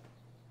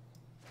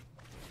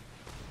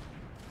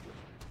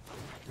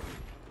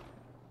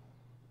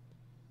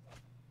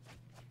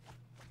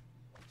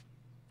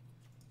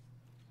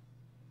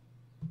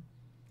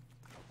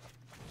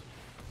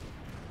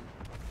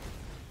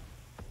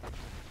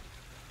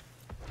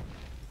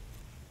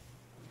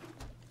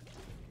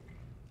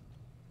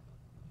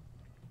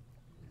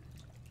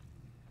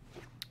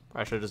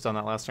 I should have just done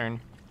that last turn.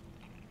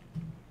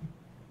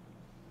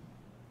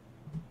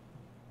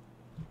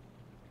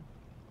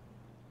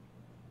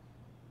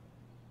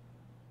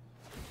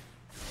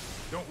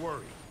 Don't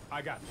worry,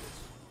 I got this.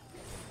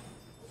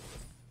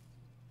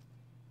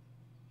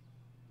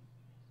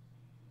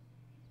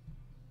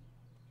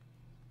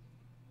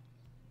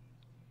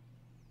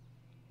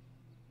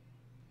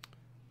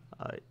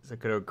 Is it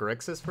go to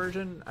Grixis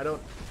version? I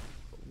don't...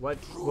 What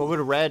would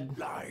red...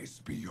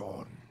 Lies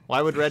beyond.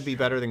 Why would red be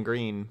better than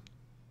green?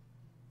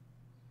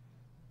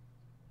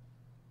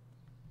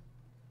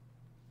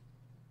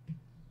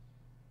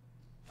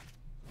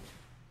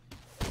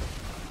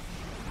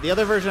 The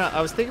other version,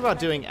 I was thinking about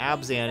doing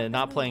Abzan and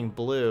not playing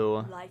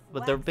blue,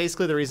 but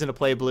basically the reason to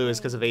play blue is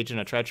because of Agent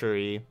of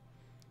Treachery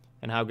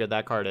and how good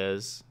that card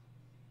is.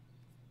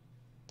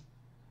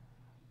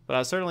 But I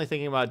was certainly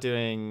thinking about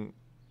doing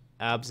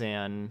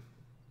Abzan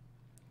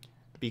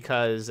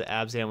because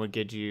Abzan would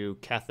get you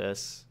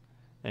Kethis,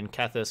 and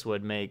Kethis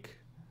would make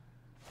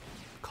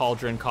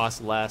Cauldron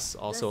cost less,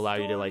 also allow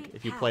you to, like,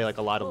 if you play like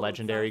a lot of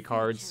legendary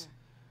cards,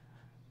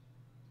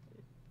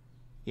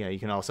 you know, you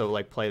can also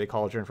like play the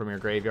Cauldron from your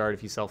graveyard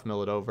if you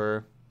self-mill it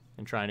over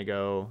and trying to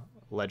go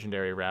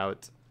legendary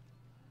route.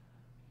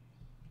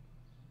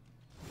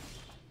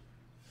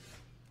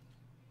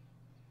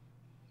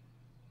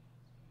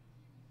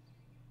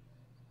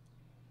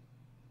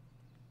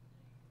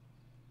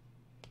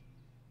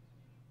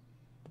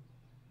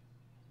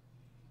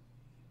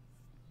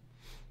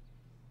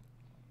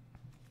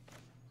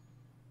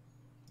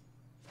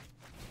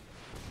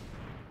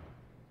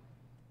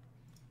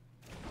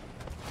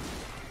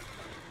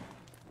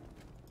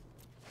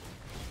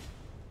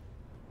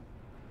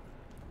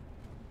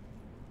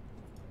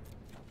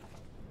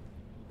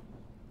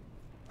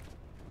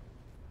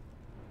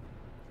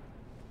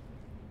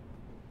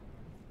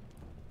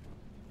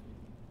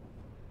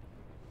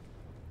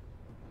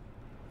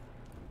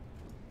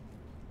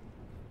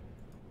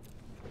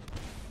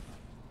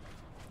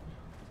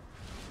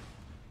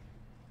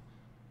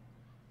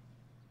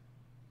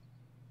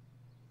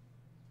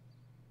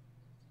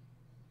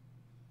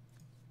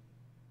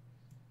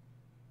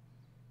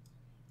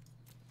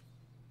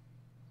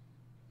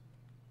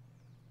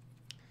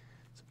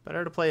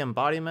 Better to play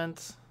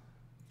Embodiment.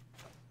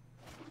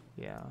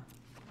 Yeah.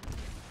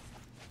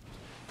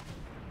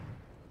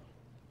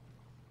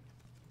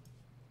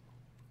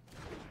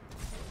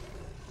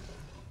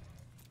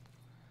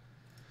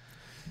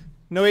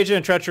 No Agent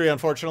of Treachery,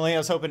 unfortunately. I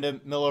was hoping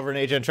to mill over an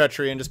Agent of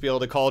Treachery and just be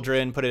able to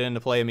Cauldron, put it into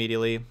play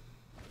immediately.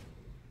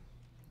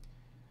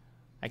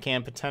 I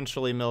can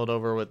potentially mill it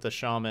over with the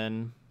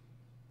Shaman.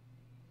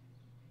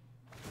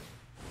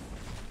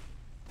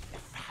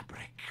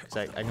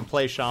 I can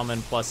play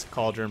Shaman plus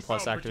Cauldron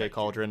plus activate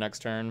Cauldron next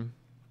turn.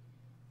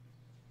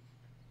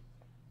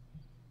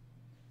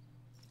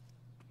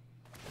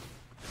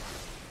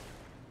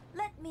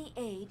 Let me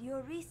aid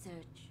your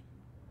research.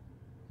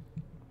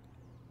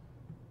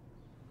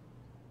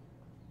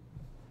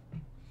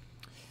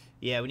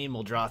 Yeah, we need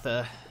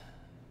Muldrotha.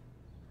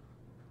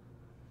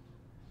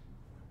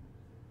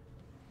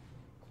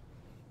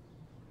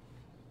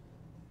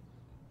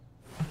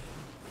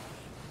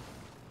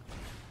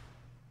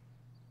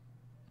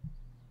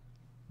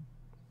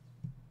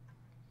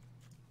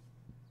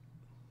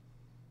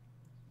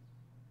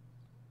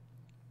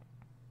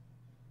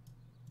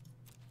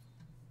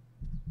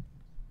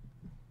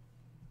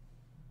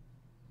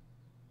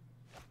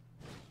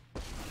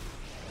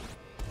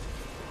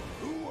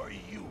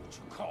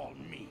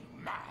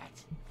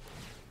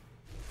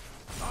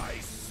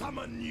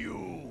 Summon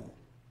you.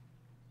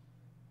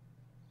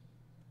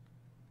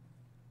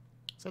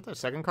 Is that their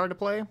second card to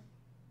play?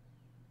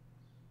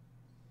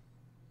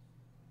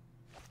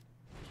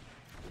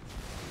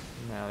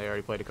 No, they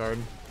already played a card.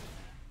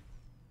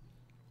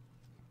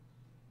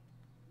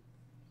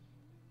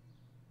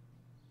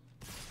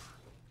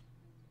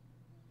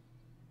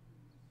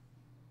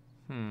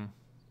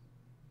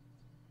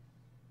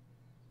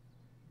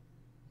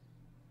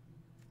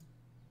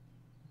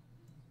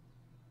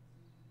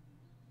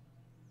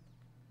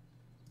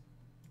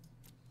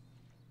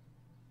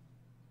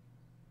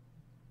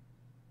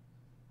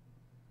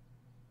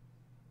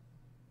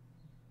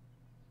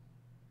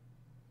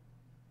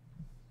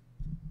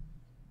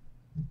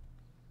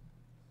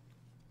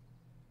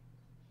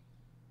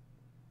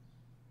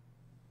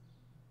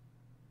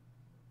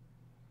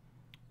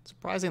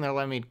 Surprising they're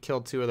letting me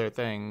kill 2 of their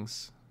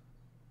things.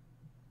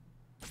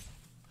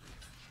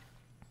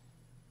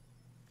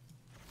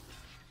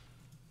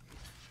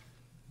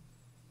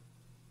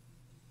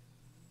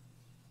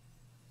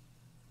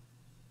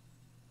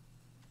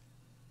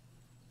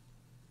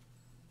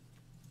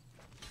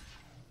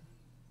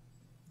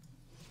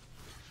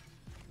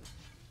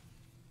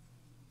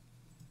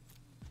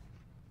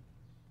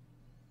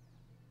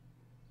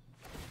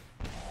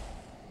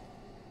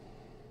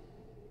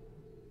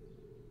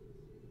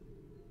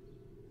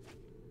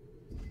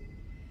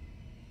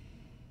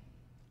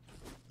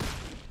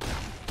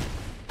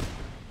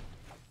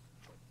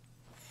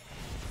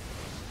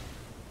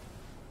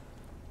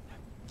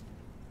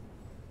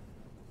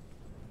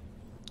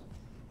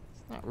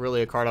 Not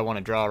really a card I want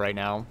to draw right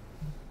now.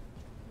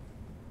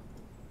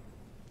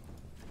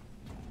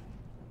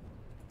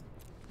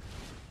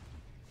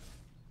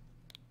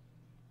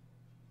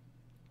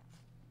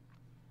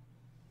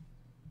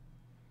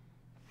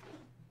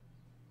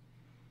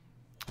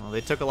 Well, they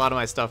took a lot of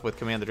my stuff with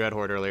Command the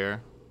Dreadhorde earlier.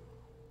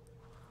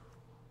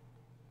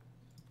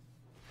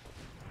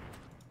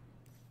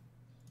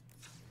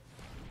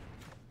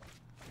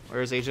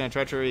 Where's Agent of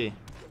Treachery?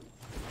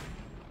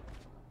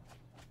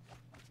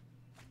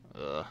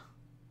 Ugh.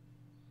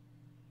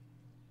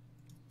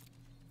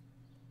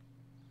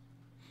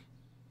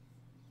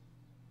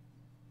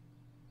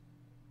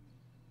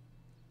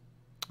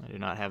 I do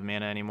not have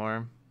mana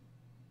anymore.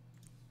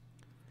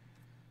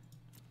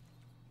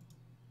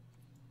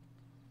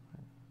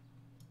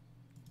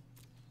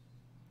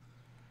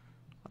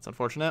 That's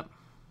unfortunate.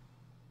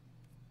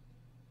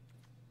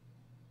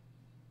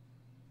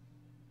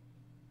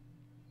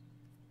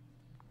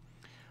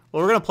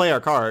 Well, we're gonna play our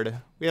card.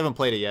 We haven't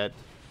played it yet.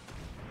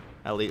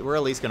 We're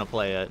at least gonna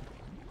play it.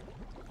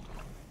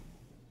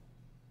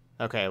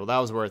 Okay, well that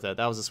was worth it.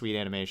 That was a sweet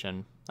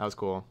animation. That was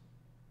cool.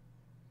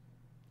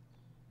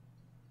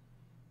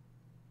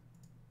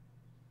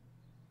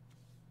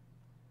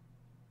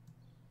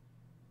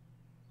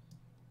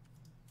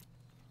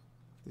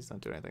 These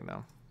don't do anything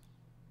though.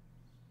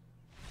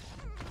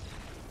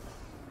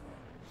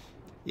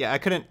 Yeah, I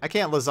can't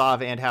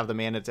Lazav and have the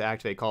mana to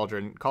activate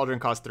Cauldron. Cauldron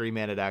costs 3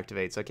 mana to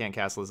activate, so I can't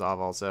cast Lazav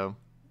also.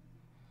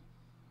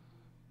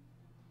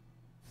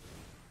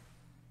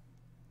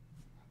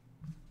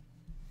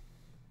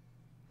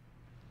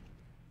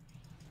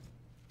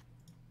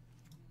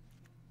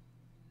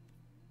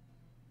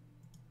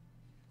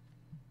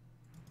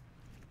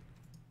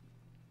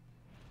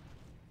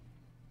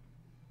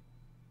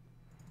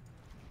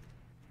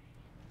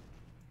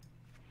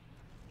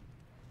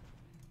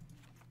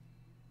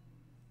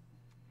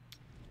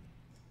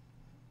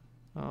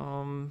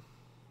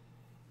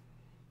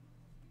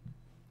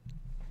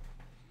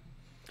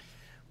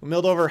 We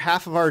milled over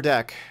half of our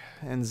deck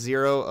and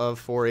 0 of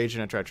 4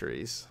 Agent of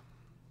Treacheries.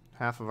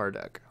 Half of our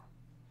deck.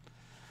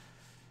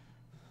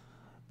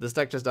 This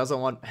deck just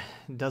doesn't want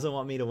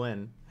me to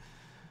win.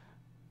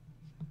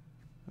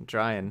 I'm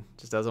trying.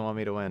 Just doesn't want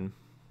me to win.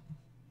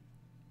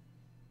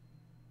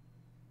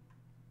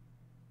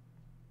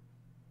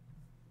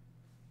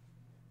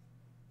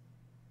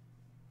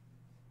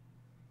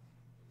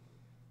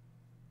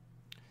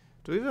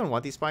 Do we even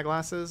want these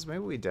spyglasses? Maybe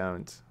we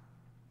don't.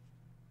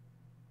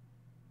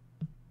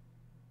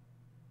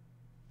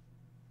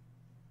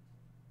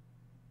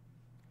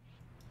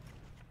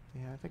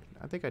 Yeah,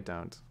 I think I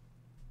don't.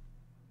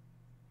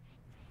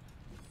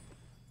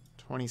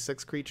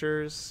 26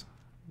 creatures.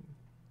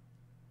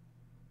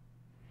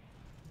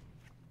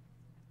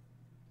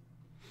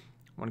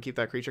 Want to keep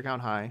that creature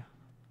count high.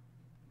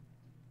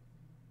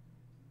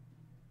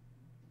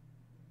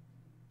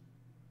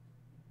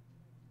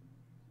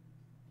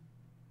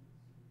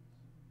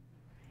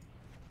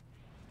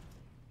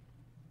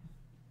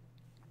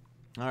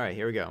 All right,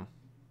 here we go.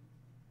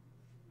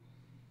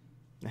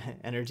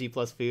 Energy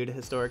plus food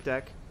historic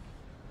deck.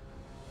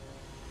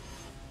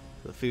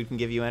 The food can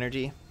give you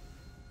energy.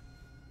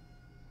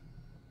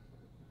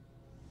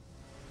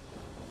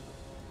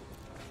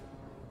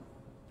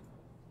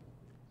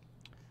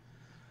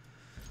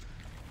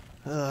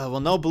 Well,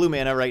 no blue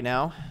mana right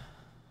now.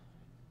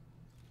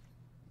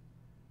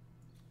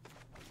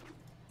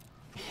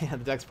 Yeah,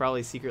 the deck's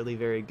probably secretly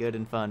very good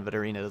and fun, but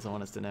Arena doesn't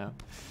want us to know.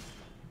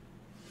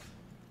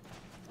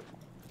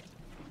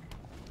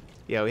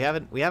 Yeah, we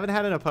haven't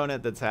had an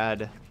opponent that's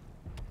had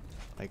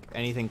like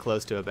anything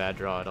close to a bad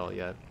draw at all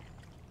yet.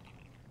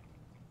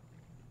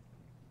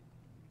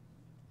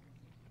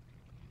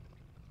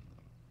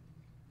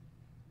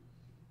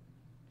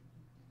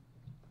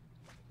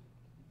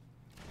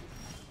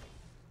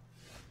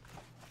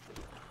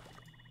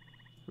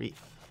 Wreath.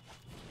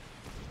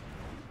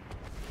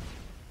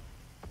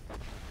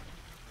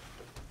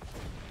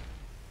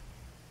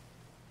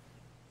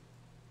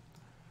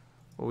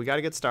 Well, we got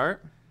a good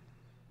start.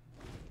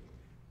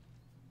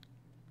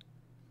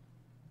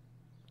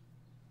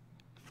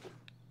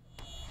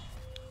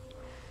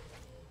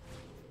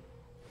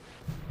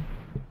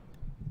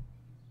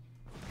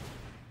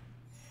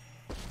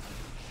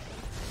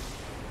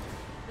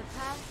 The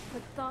path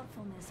put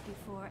thoughtfulness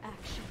before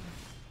action.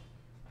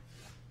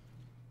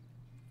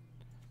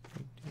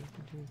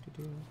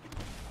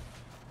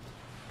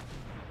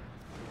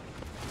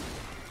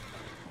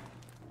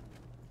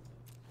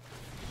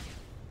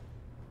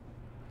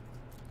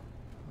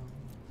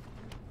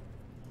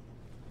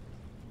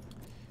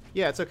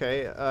 Yeah, it's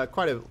okay.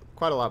 Quite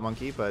a lot,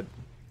 monkey, but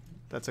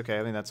that's okay.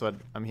 I mean, that's what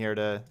I'm here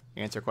to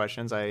answer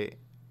questions.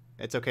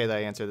 It's okay that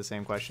I answer the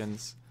same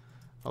questions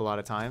a lot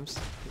of times.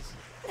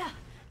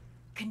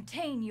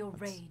 Contain your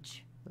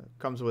rage. It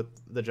comes with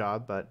the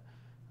job, but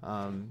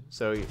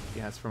so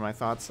yeah, as for my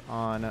thoughts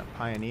on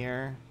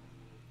Pioneer,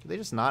 do they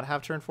just not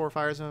have turn 4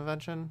 Fires of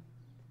Invention?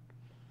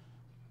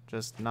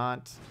 Just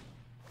not.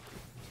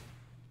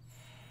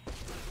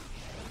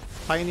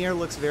 Pioneer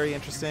looks very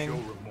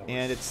interesting,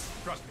 and it's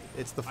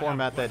the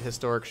format that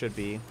Historic should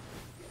be.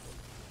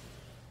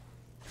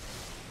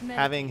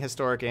 Having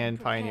Historic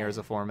and Pioneer as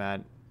a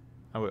format,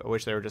 I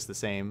wish they were just the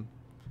same.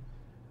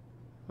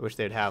 I wish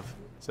they'd have.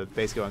 So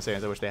basically what I'm saying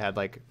is I wish they had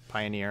like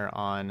Pioneer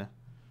on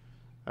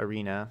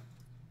Arena.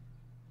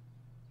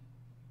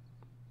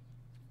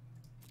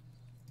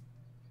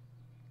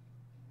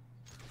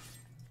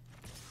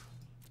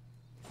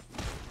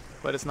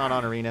 But it's not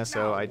on Arena,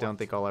 so I don't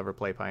think I'll ever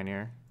play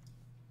Pioneer.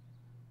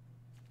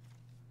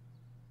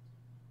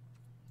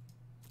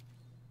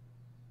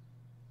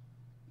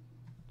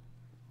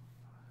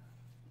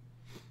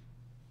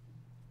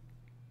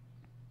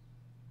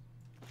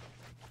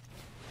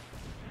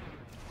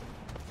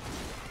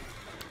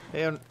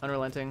 Hey,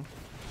 Unrelenting.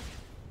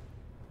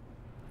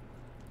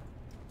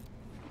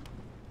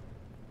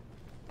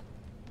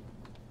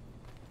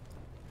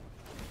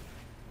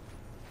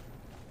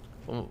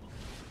 Well,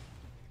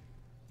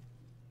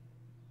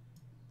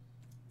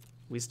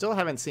 we still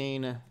haven't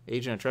seen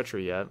Agent of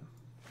Treachery yet.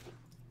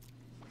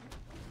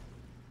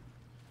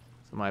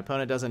 So my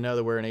opponent doesn't know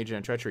that we're an Agent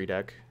of Treachery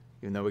deck,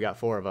 even though we got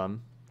 4 of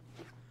them.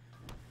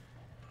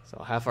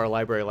 So half our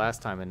library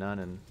last time and none,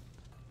 and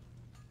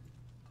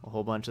a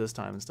whole bunch this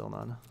time and still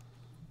none.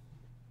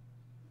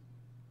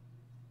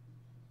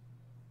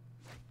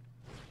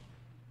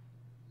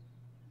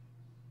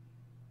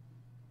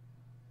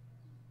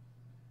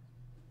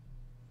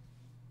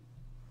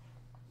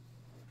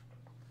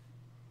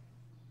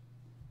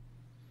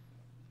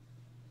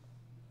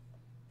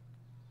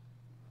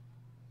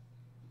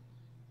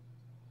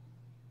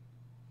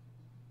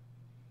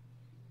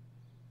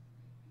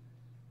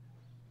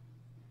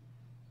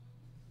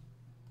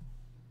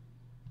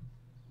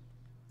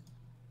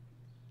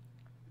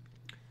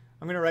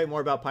 I'm gonna write more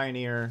about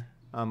Pioneer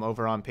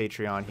over on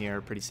Patreon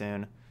here pretty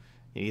soon,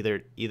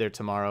 either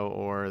tomorrow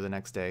or the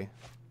next day.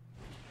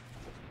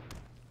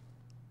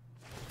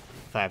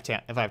 If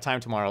I have time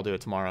tomorrow, I'll do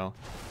it tomorrow.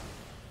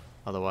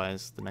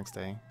 Otherwise, the next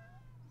day.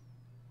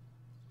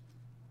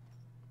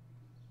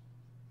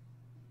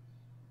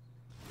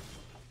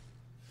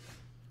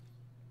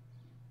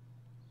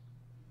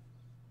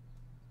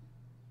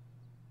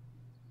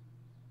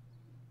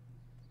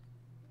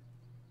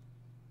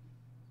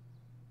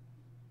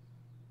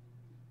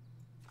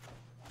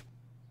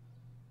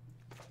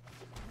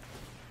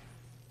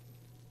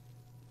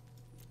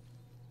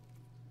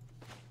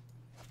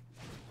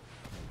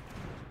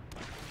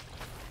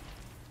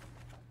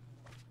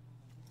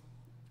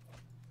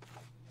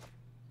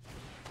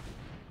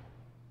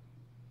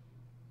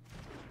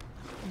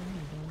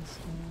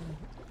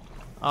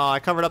 Oh,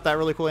 I covered up that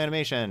really cool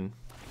animation.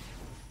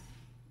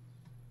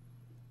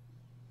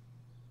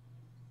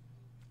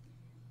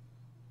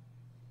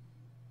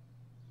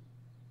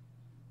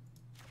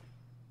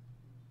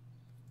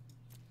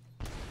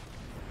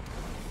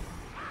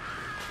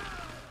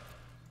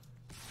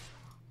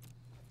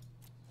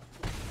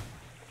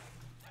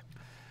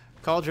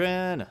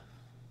 Cauldron.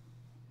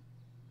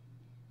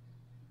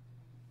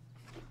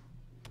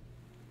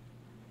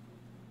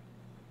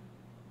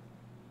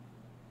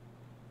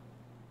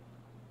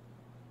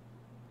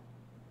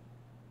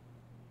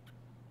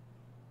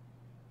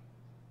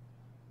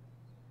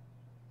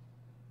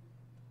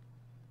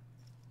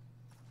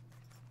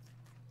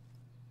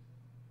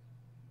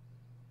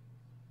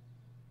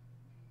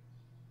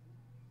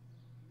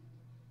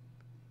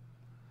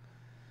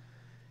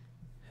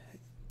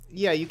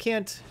 Yeah, you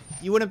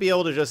wouldn't be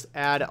able to just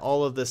add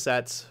all of the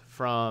sets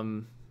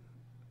from,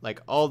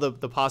 like, all the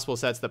possible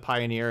sets that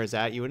Pioneer is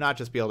at. You would not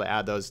just be able to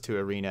add those to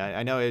Arena.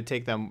 I know it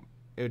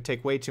would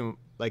take way too,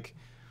 like,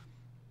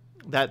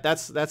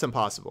 that's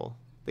impossible.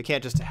 They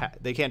can't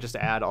just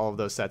add all of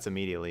those sets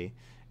immediately.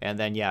 And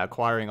then, yeah,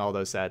 acquiring all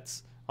those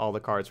sets, all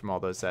the cards from all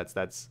those sets,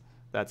 that's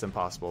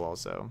impossible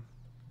also.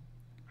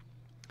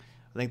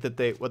 I think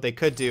that what they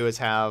could do is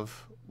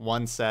have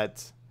one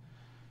set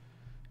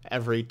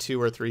every 2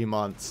 or 3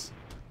 months.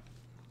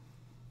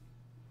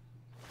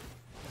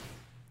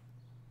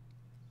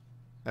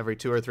 every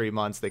 2 or 3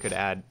 months they could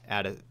add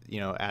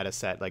a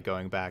set like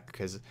going back,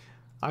 because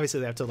obviously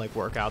they have to like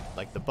work out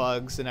like the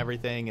bugs and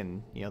everything,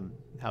 and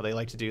how they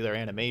like to do their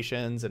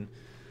animations and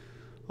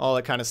all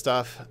that kind of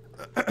stuff.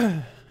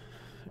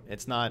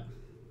 It's not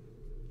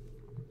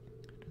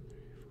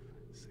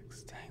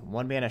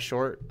 1 mana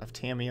short of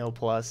Tameo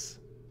plus.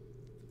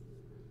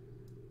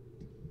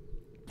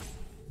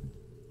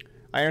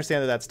 I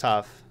understand that that's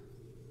tough,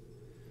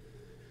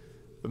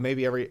 but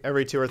maybe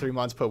every 2 or 3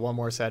 months put one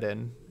more set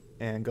in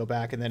and go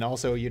back, and then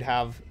also you'd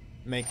have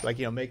make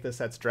the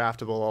sets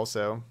draftable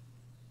also.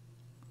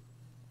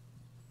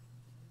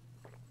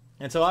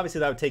 And so obviously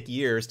that would take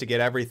years to get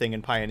everything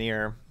in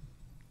Pioneer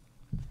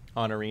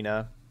on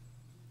Arena.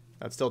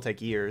 That'd still take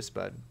years,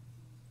 but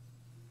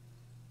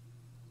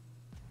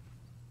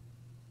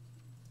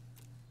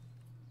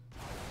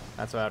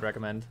that's what I'd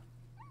recommend.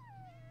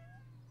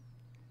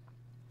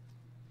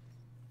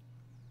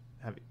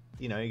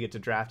 You get to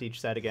draft each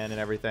set again and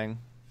everything.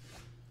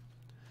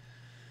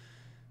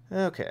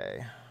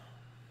 Okay.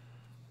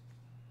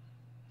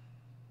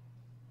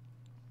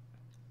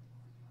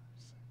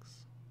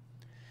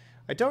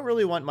 I don't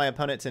really want my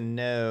opponent to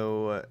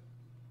know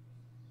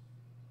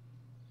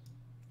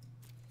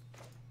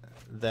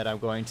that I'm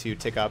going to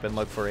tick up and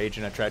look for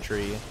Agent of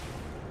Treachery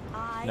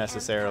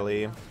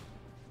necessarily.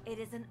 It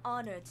is an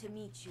honor to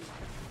meet you.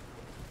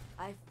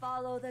 I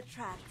follow the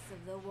tracks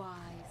of the wise.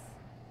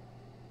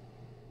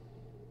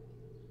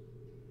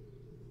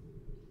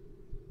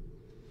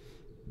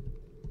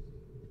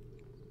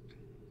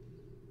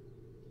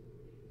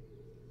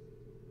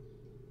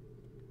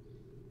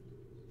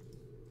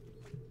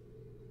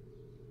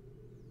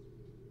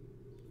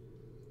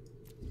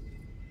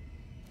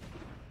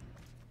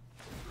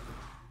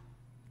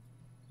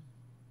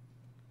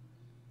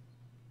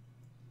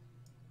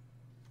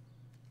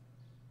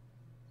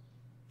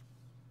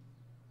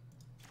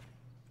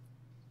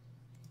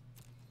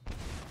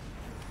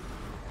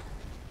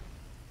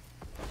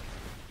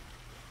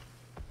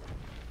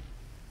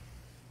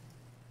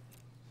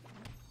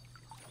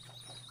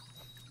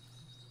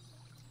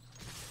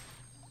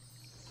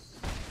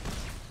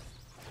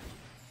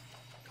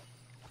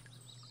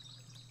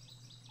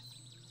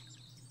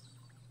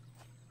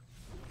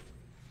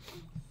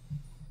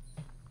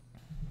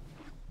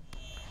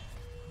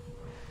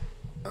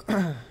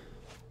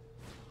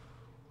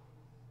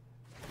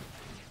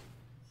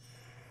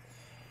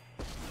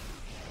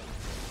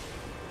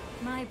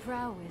 My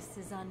prowess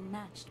is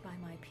unmatched by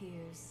my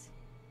peers.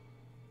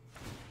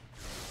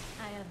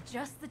 I have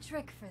just the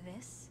trick for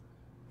this.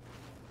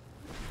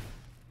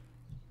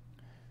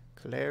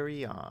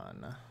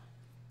 Clarion.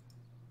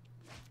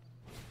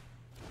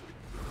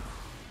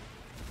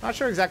 Not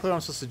sure exactly what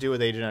I'm supposed to do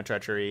with Agent of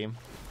Treachery.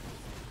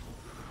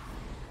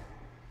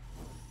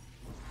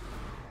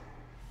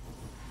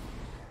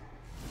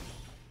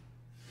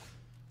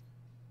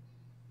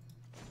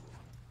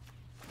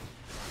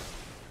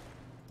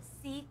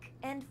 Seek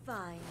and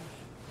find.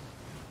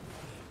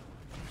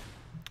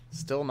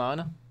 Still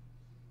none.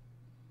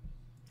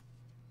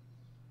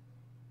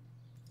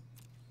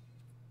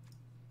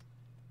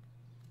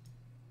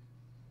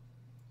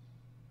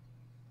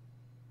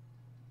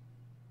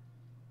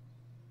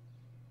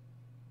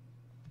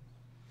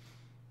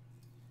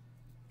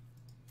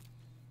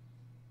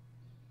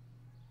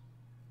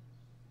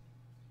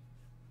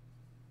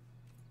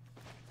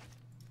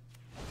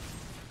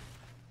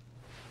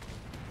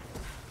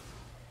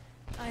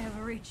 I have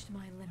reached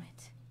my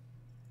limit.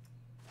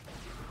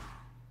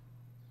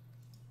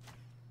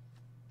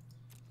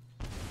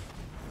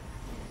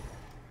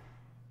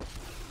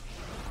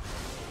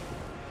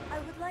 I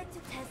would like to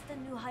test a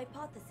new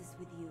hypothesis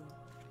with you.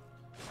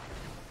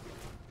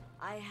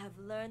 I have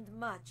learned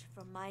much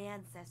from my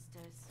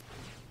ancestors.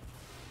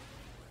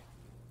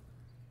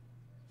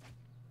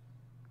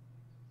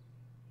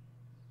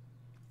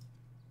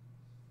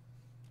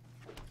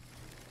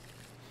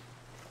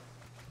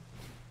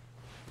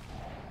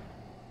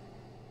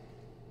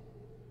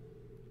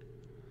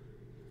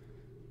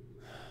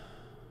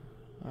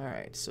 All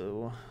right,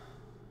 so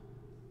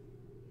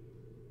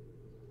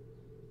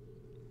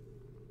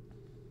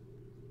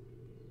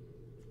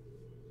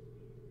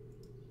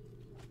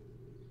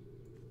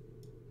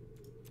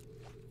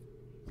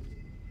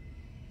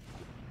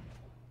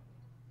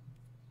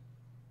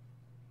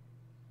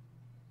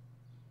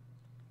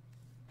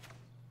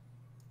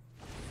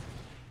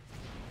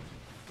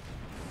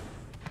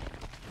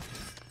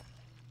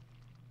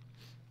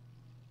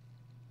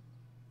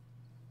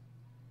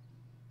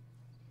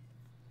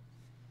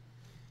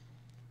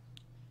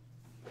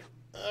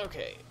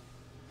okay.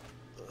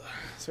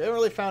 So we haven't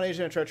really found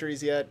Agent of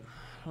Treacheries yet.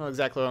 I don't know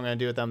exactly what I'm going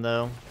to do with them,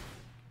 though.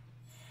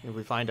 If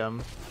we find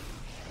them.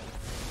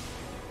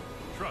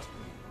 Trust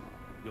me,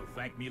 you'll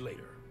thank me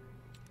later.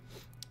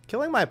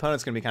 Killing my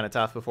opponent's going to be kind of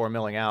tough before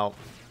milling out.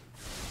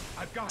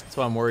 I've got it. That's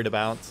what I'm worried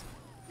about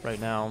right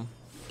now.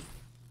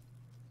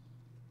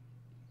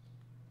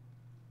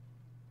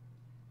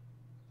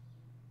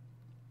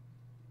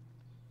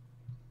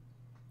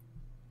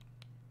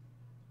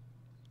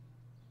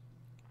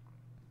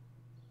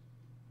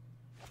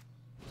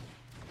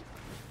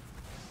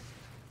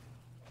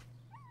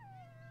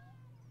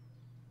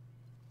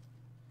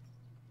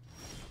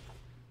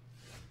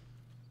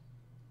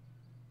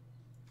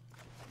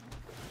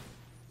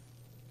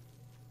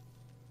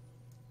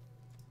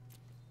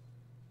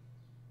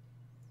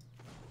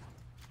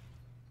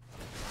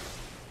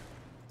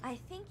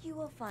 you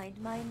will find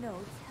my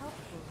notes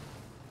helpful.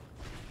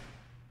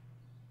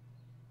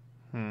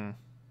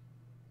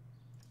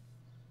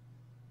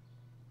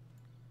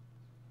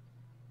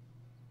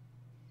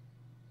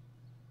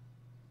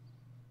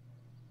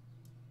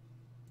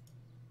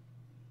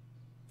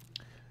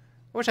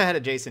 I wish I had a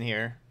Jason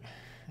here.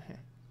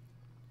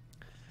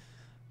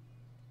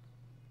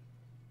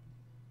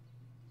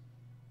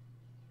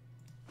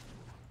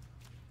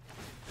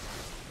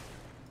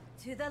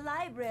 To the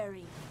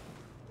library.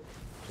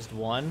 Just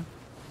one?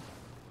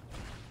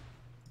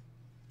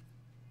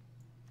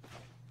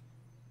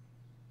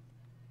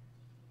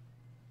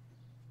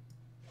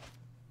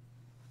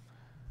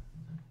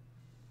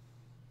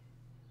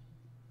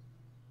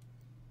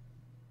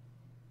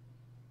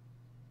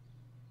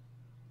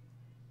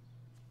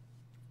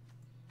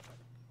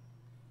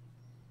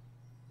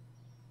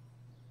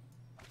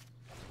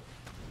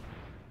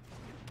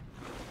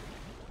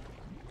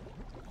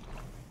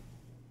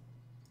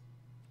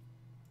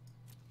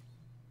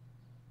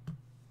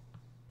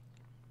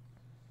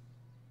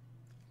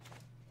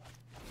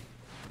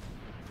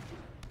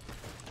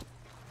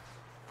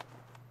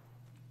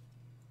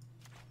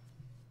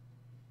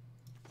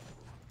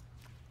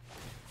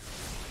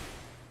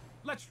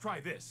 Let's try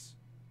this.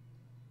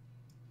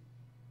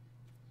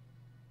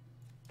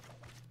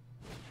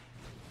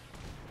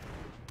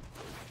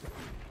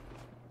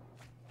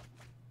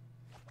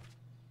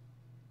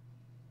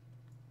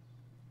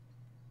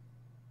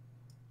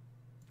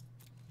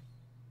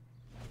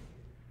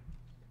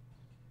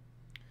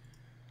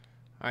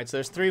 All right, so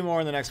there's 3 more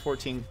in the next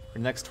 14 or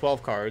next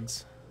 12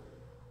 cards.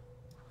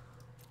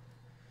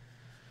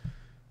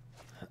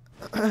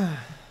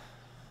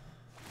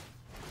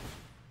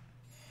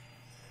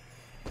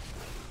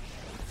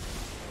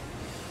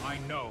 I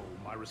know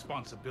my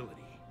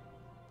responsibility.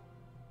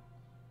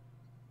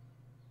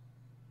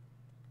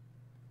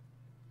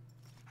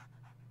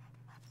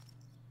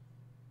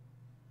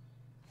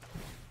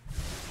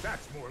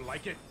 That's more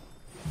like it.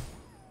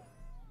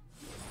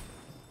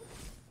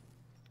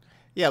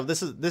 Yeah,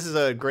 this is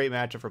a great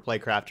matchup for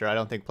Playcrafter. I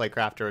don't think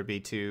Playcrafter would be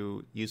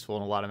too useful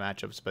in a lot of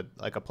matchups, but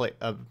like a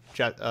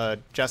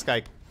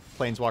Jeskai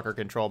Planeswalker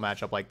control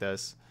matchup like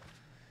this,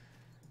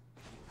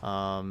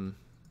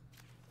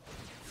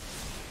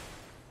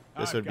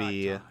 this would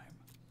be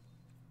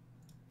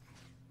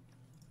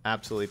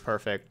absolutely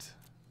perfect.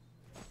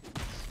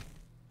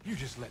 You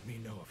just let me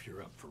know if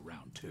you're up for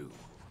round 2.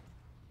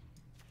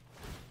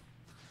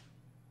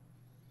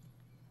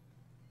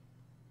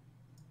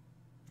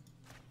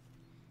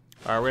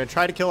 All right, we're gonna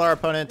try to kill our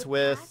opponent The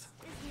with past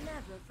is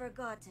never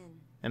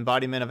forgotten.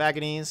 Embodiment of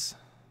Agonies.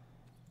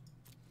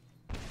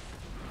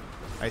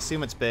 I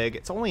assume it's big.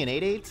 It's only an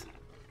 8/8.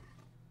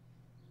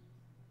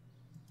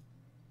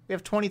 We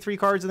have 23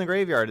 cards in the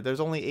graveyard. There's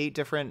only 8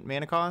 different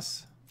mana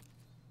costs.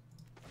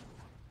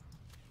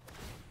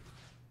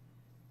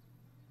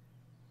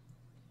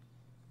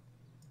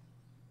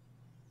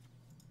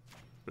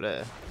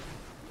 Bleh.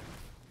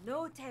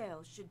 No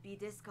tail should be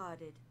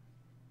discarded.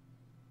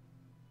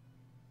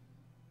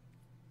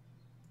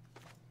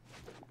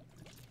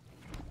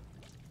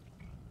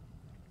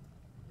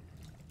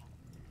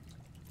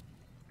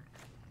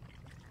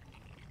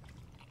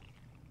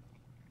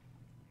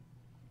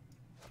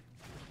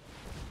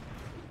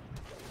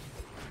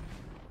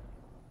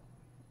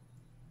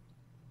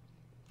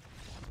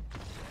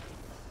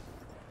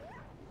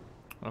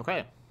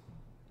 Okay.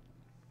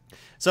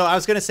 So I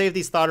was gonna save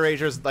these Thought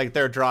Erasures like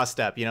their draw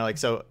step, you know, like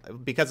so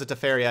because it's a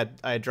fairy,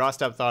 I draw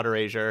step Thought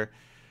Erasure.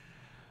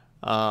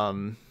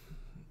 And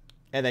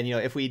then, you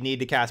know, if we need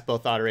to cast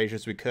both Thought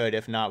Erasures, we could.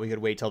 If not, we could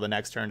wait till the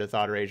next turn to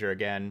Thought Erasure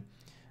again.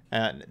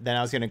 And then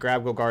I was gonna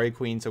grab Golgari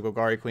Queen, so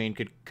Golgari Queen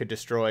could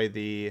destroy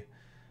the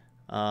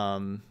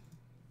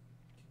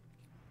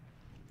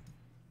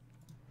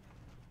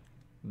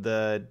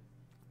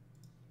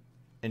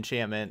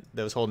enchantment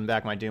that was holding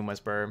back my Doom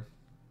Whisper.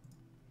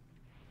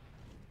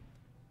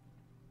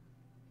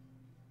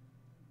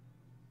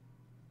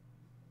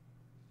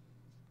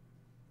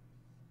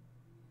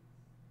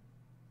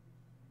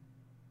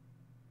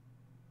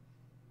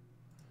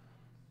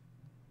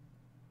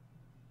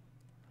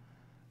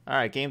 All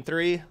right, game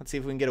 3. Let's see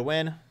if we can get a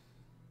win.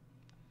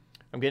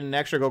 I'm getting an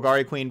extra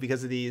Golgari Queen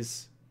because of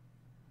these.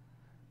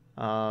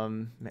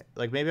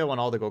 Like maybe I want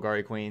all the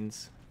Golgari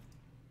Queens.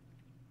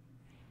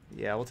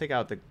 Yeah, we'll take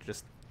out the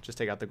just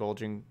take out the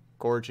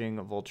gorging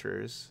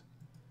vultures.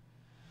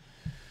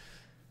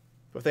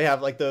 But if they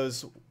have like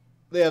those,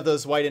 they have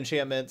those white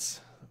enchantments.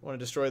 Want to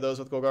destroy those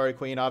with Golgari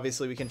Queen.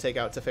 Obviously, we can take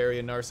out Teferi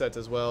and Narset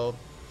as well.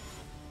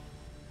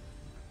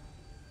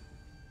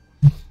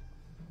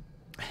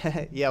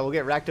 Yeah, we'll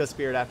get Rakdos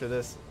Spirit after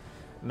this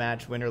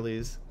match, win or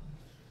lose.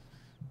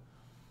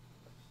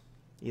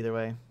 Either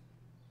way.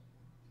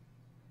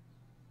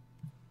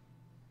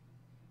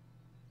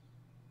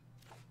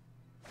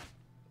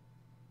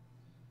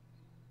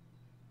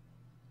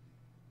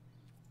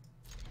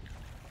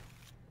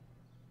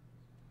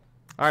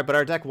 All right, but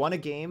our deck won a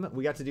game.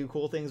 We got to do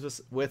cool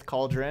things with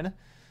Cauldron.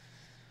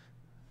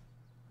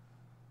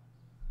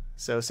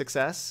 So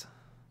success.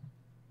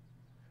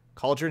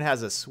 Cauldron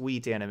has a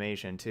sweet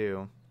animation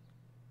too.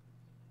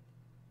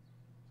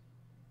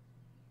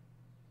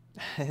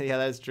 Yeah,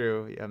 that's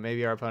true. Yeah,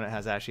 maybe our opponent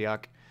has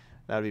Ashiok.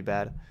 That would be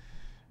bad.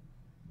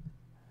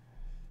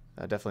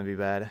 That would definitely be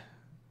bad.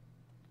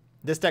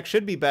 This deck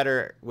should be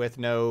better with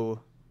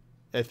no...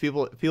 If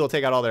people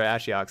take out all their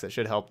Ashioks, it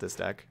should help this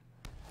deck.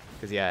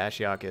 Because, yeah,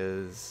 Ashiok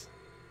is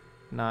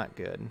not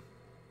good.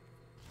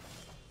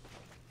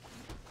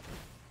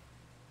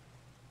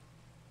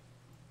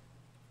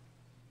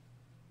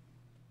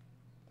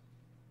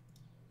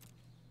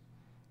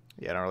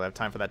 Yeah, I don't really have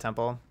time for that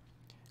Temple.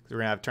 We're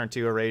going to have turn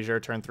 2 Erasure,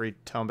 turn 3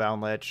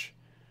 Tomebound Lich,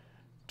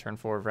 turn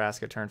 4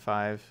 Vraska, turn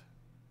 5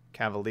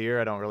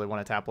 Cavalier. I don't really want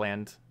to tap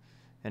land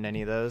in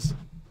any of those.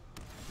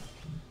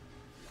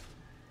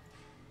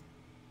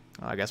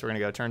 I guess we're going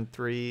to go turn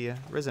 3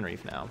 Risen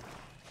Reef now.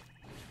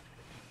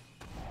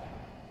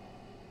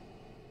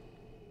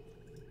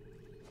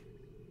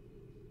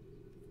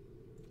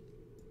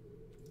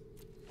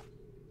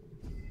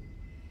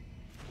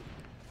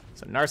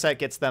 So Narset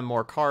gets them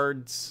more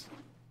cards.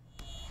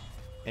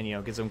 And, you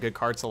know, gives them good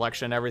card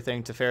selection,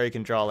 everything. Teferi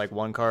can draw, like,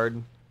 1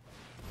 card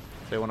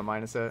if they want to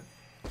minus it.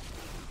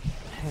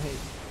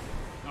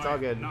 It's all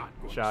good.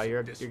 Shah,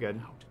 you're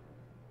good.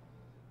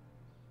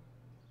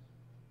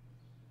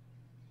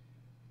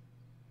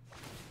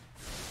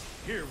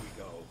 Here we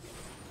go.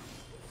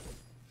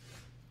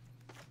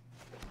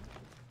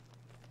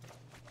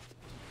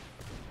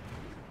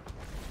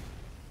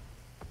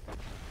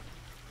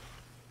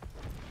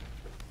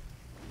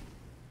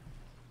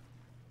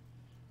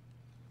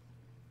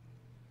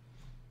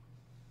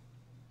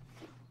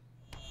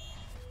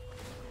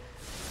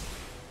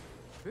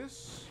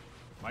 This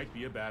might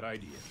be a bad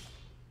idea.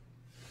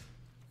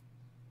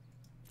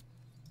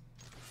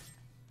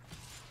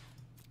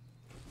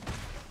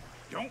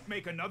 Don't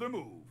make another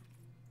move.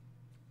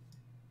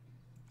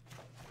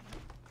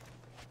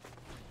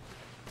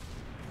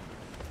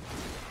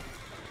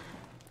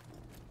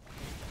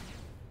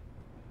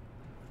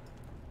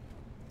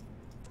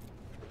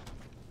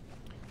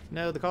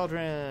 No, the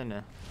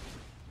Cauldron.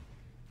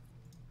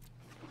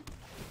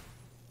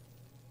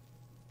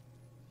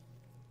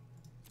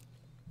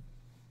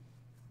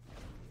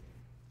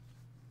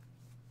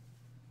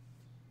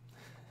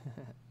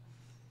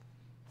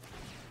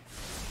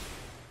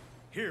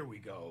 Here we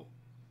go.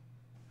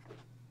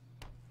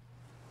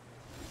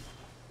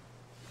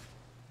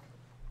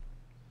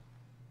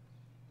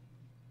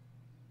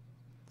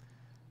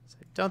 So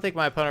I don't think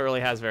my opponent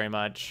really has very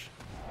much.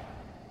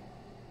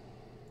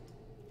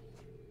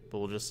 But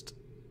we'll just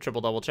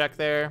triple double check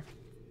there.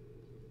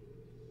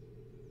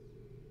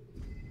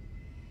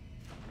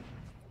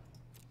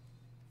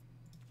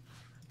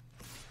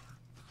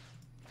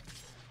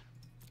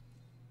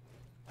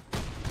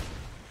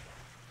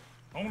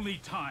 Only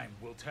time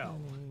will tell.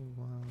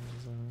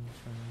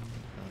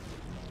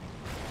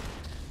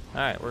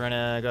 Alright, we're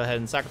gonna go ahead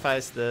and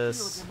sacrifice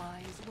this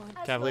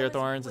Cavalier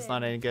Thorns. It's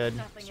not any good.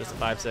 It's just a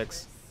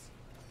 5/6.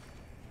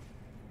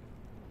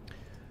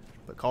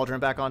 Put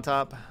Cauldron back on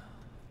top.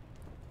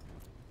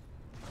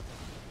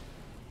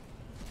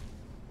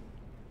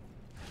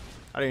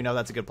 I don't even know if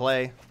that's a good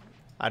play.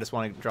 I just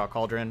want to draw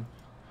Cauldron.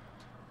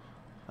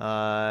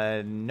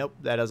 Nope,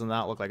 that does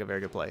not look like a very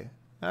good play.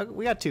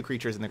 We got 2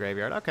 creatures in the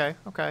graveyard. Okay,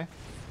 okay.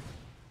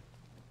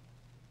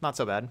 Not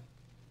so bad.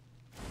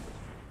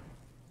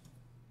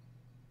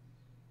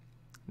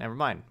 Never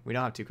mind. We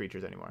don't have 2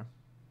 creatures anymore.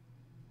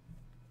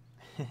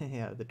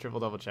 Yeah, the triple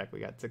double check. We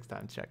got 6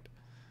 times checked.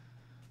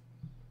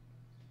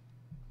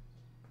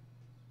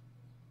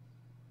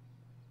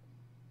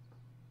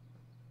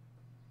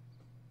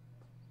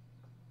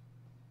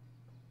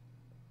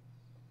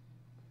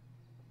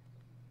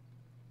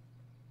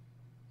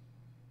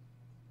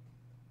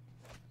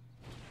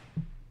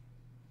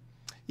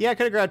 Yeah, I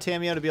could have grabbed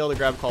Tamio to be able to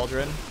grab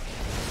Cauldron.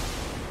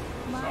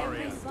 My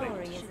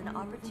sorry is an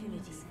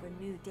opportunity for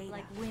new data.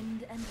 Like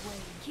wind and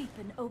wave. Keep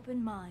an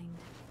open mind.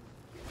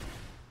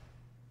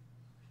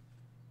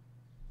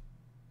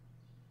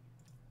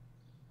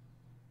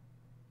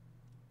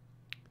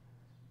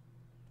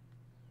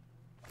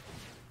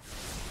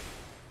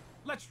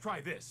 Let's try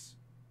this.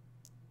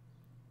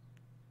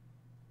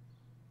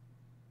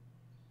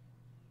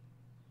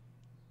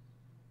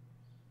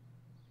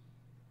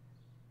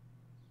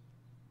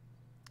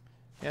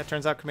 Yeah,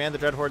 turns out Command the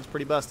Dreadhoard's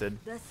pretty busted.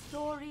 The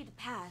storied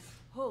past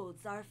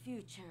holds our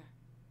future.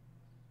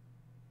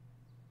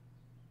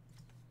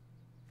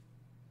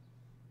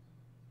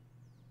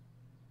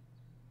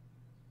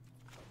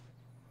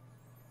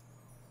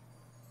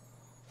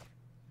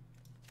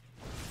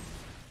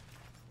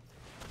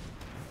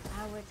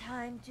 Our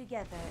time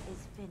together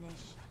is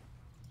finished.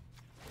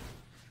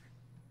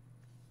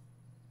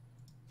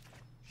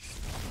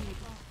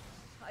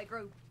 I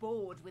grow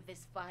bored with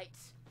this fight.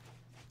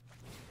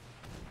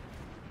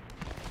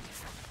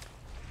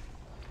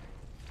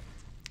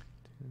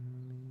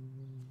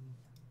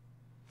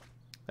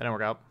 That didn't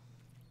work out.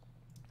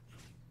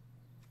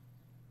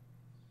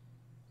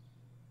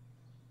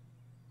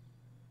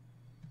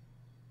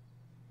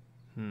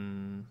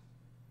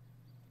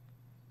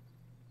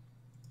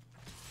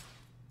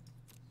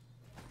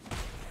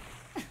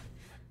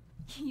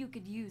 You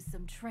could use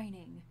some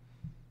training.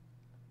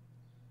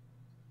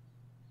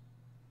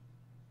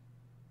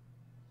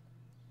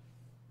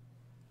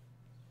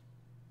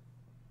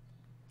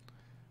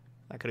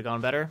 That could have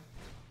gone better.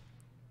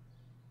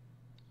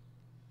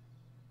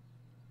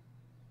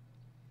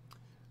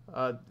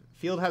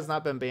 Field has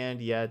not been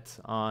banned yet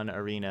on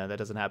Arena. That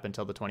doesn't happen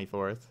until the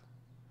 24th.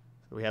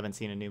 So we haven't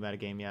seen a new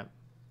metagame yet.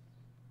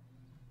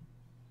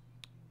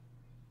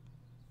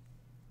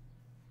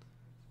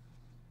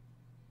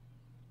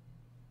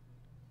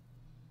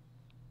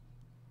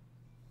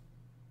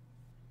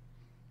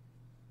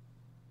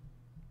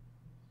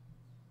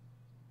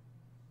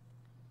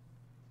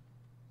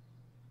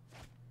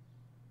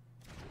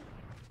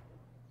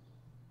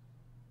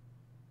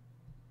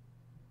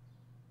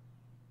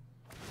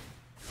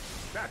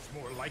 That's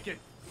more like it.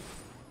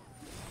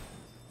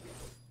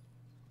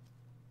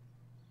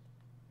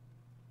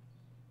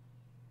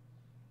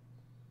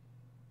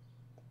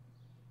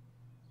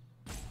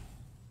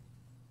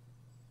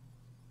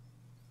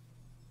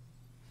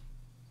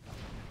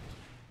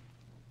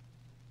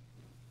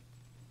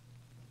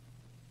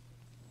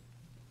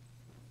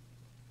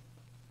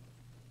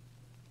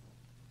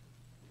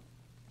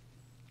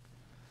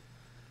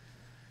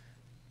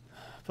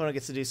 Opponent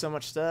gets to do so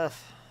much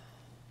stuff.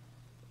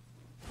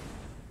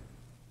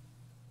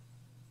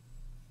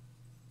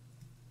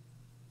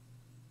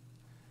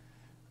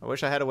 I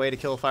wish I had a way to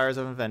kill Fires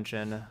of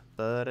Invention,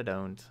 but I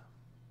don't.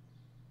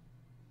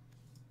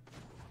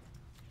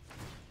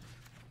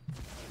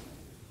 You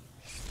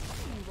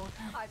won't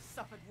have. I've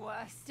suffered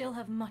worse. Still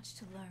have much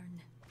to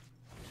learn.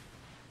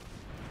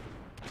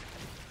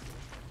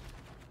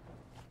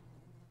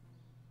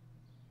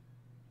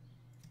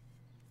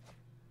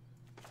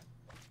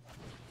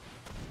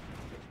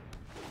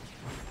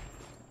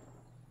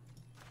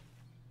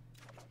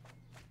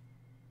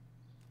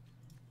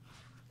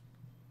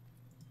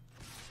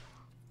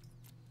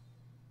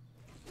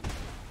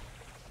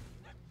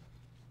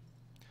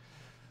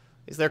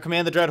 Is their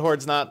Command the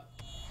Dreadhoard's not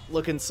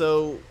looking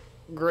so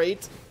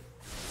great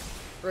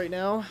right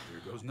now?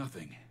 Here goes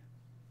nothing.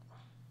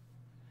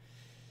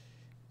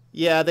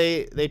 Yeah,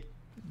 they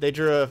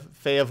drew a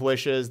Fae of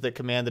Wishes that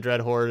Command the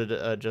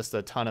Dreadhorde just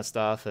a ton of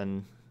stuff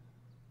and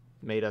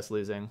made us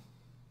losing,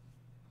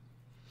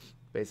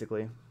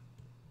 basically.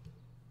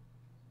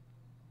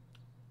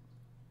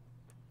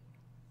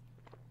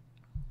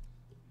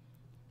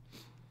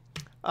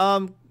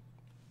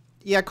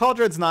 Yeah,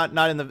 Cauldron's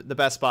not in the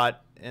best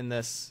spot in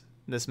this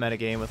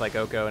metagame with like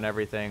Oko and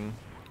everything.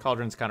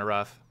 Cauldron's kind of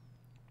rough,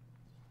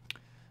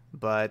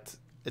 but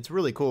it's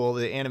really cool.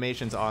 The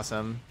animation's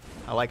awesome.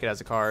 I like it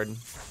as a card.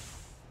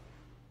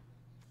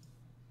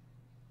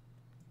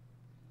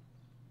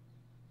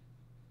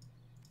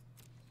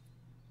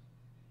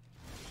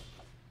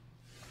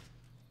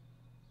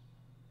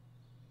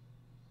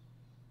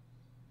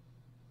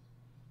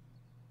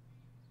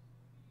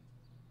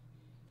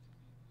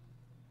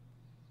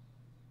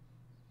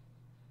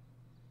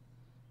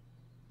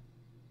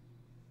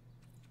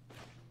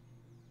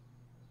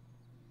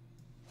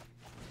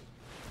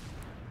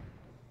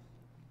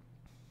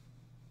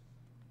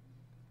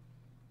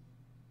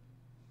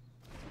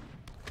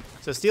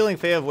 So stealing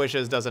Fae of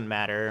Wishes doesn't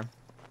matter.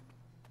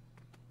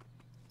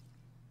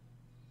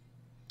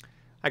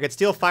 I could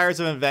steal Fires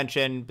of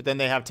Invention, but then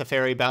they have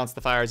Teferi bounce the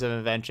Fires of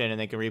Invention and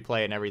they can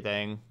replay it and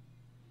everything.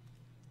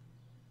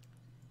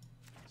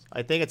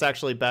 I think it's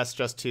actually best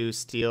just to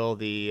steal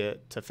the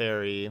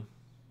Teferi.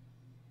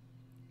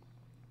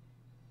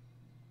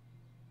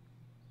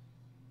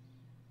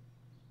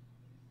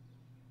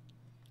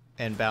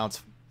 And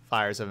bounce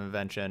Fires of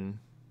Invention.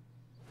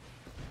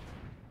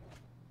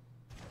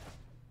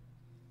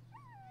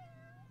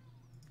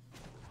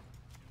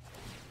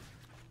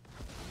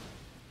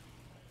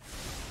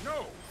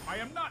 No, I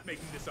am not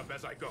making this up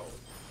as I go.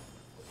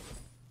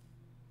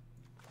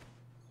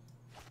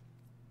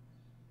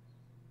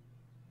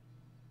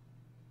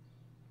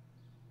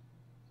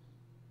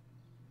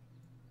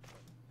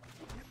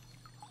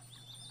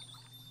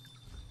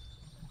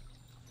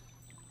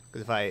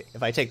 Because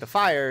if I take the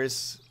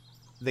Fires,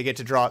 they get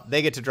to draw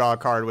a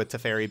card with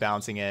Teferi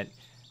bouncing it,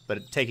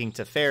 but taking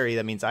Teferi,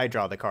 that means I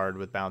draw the card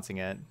with bouncing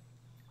it.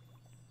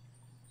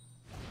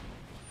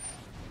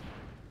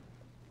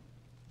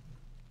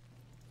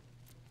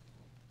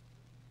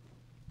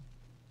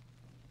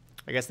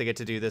 I guess they get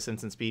to do this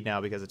instant speed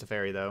now because of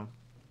Teferi, though.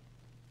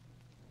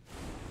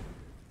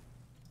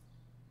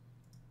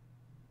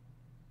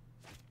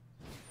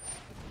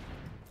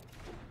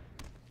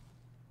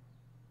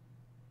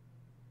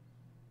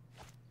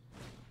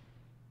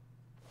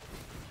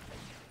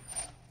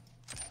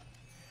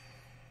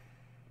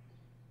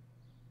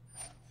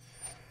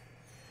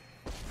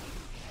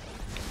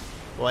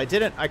 Well, I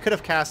could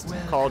have cast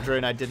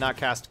Cauldron. I did not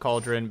cast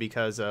Cauldron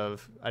because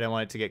of I didn't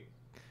want it to get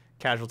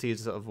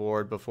Casualties of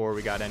Ward before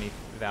we got any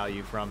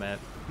value from it.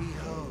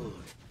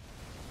 Behold.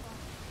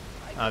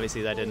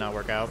 Obviously, that did not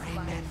work out.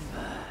 Remember,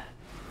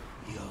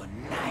 your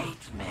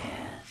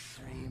nightmares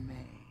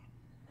remain.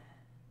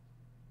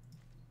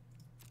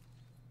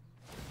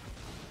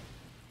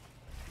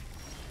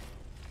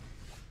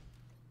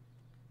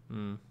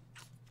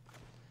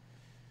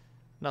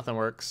 Nothing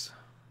works.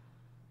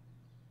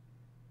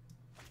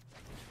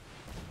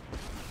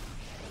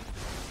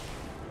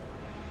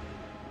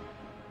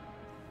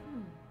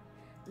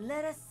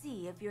 Let us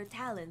see if your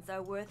talents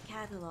are worth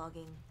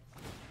cataloging.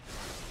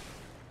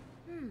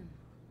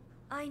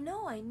 I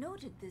know I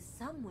noted this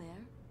somewhere.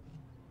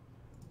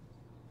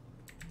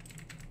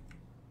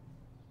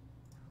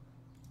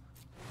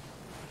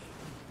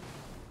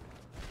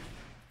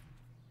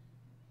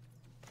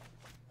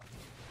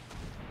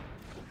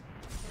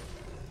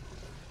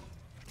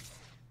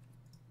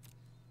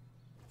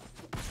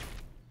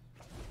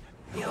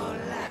 Your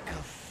lack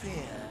of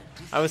fear.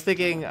 I was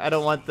thinking I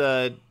don't want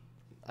them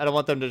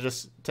to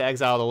just to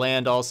exile the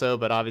land also,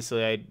 but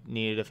obviously I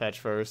needed to fetch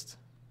first.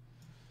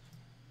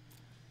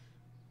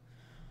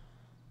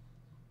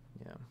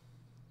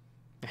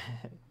 Yeah.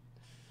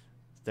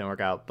 Didn't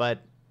work out,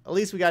 but at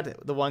least we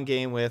got the one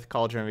game with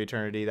Cauldron of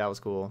Eternity. That was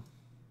cool.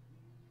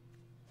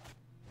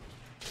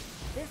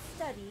 This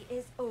study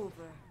is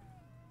over.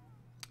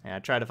 Yeah, I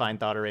tried to find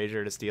Thought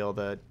Erasure to steal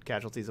the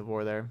Casualties of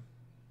War there.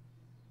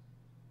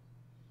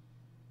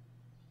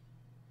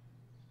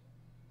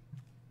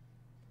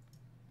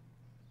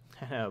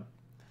 I know.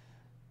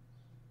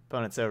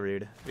 Opponent's so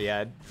rude. But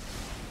yeah.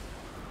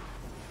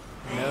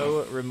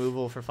 No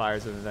removal for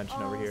Fires of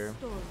Invention over here.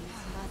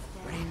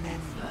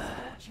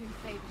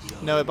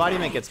 No,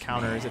 embodiment gets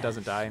counters. It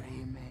doesn't die.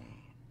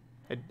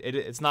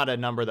 It's not a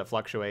number that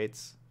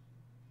fluctuates.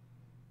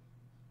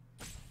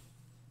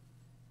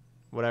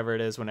 Whatever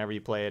it is, whenever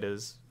you play it,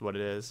 is what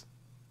it is.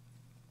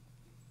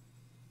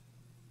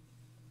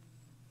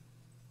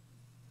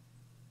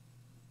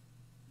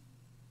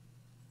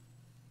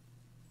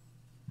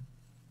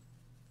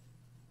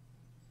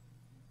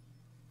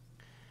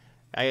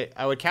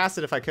 I would cast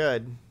it if I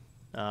could.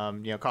 You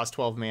know, cost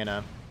 12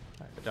 mana.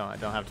 I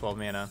don't have 12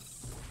 mana.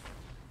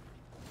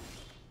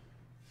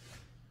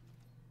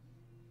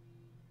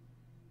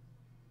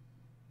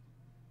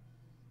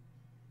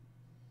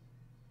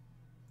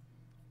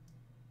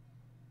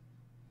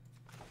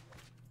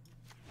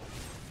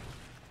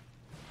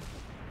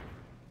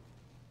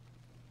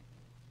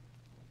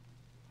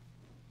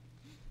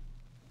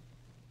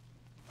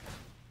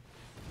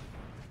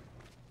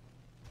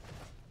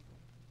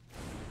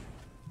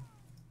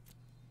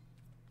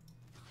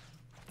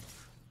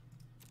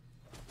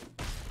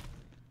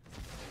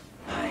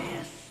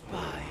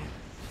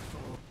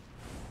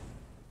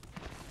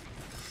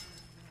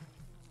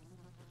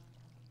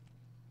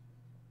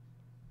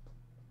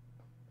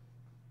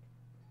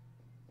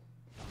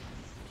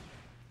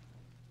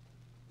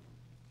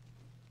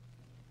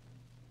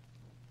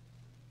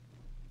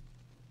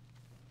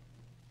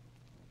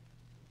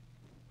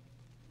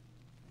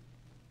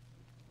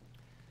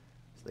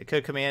 They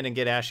could command and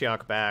get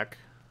Ashiok back.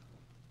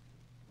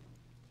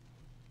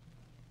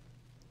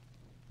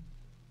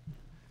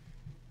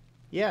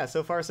 Yeah,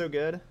 so far so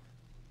good.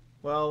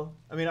 Well,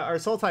 I mean, our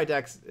Sultai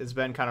deck has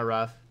been kind of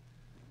rough,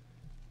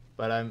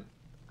 but I'm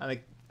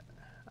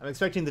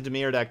expecting the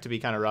Dimir deck to be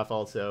kind of rough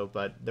also.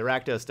 But the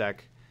Rakdos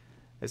deck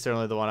is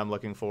certainly the one I'm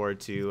looking forward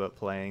to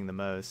playing the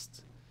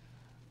most.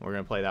 We're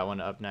gonna play that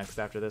one up next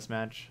after this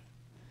match.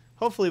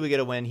 Hopefully we get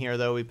a win here,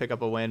 though. We pick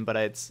up a win, but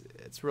it's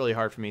really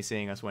hard for me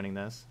seeing us winning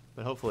this.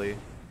 But hopefully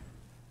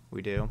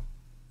we do.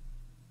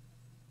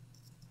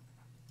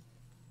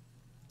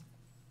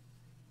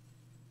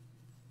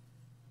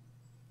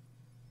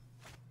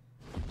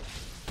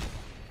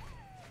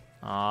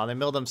 Aw, they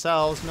mill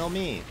themselves, mill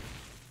me.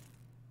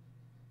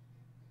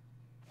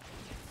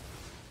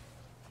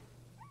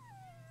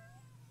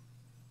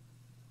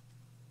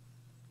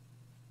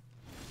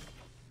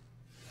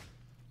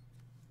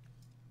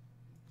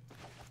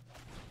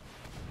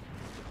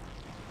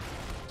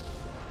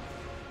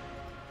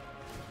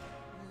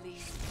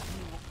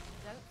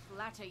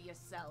 Flatter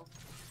yourself.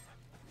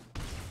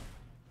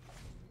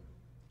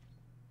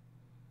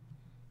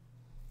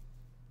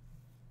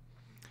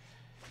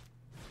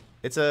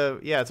 It's a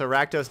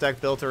Rakdos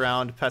deck built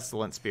around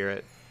Pestilent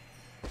Spirit.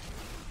 But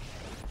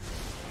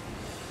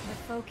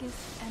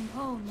focus and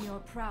hone your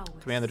prowess.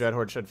 Command the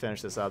Dreadhorde should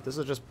finish this up. This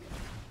is just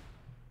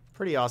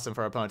pretty awesome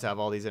for our opponent to have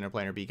all these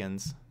interplanar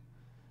beacons.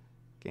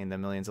 Gain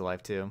them millions of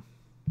life too.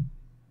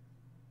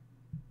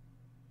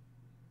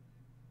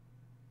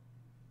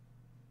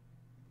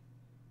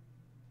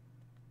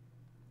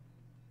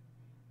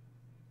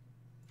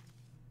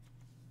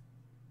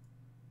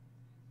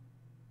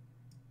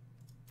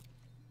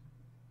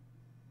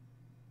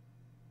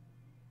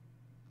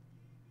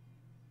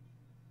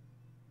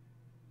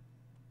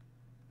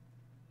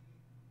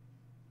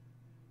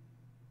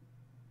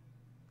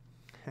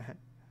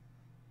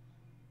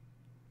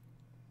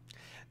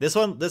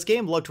 This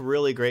game looked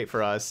really great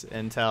for us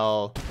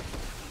until,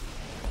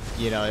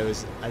 you know,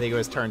 I think it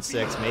was turn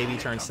 6, maybe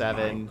turn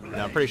 7.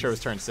 No, I'm pretty sure it was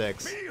turn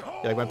 6.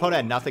 Like, my opponent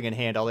had nothing in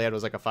hand. All they had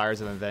was like a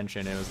Fires of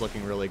Invention, and it was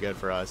looking really good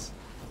for us.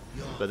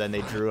 But then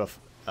they drew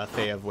a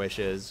Fae of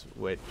Wishes,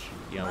 which,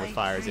 you know, with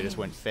Fires, they just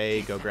went Fae,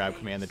 go grab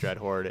Command the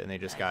Dreadhorde, and they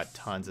just got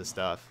tons of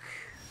stuff.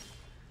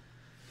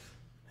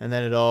 And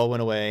then it all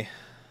went away.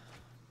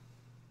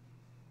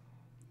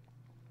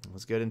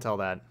 Was good until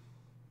that.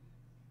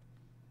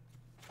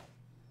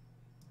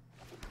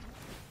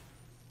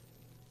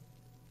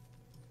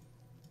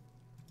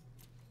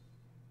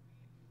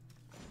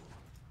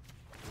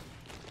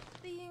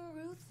 Being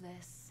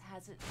ruthless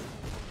has its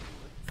limits.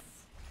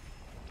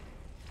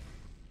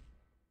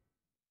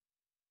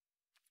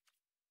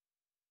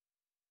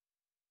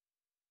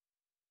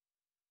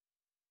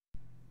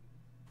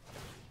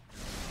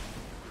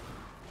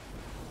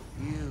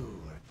 You.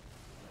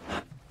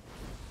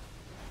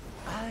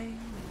 I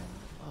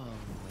will always.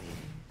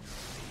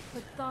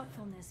 Put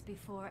thoughtfulness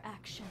before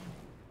action.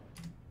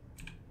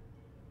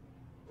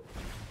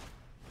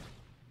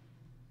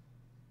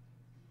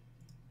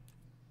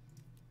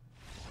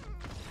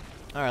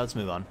 All right, let's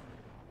move on.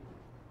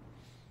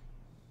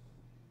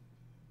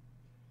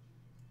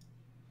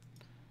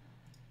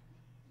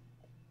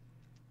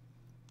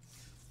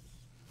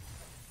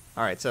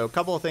 All right, so a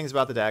couple of things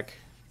about the deck.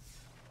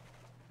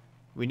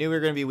 We knew we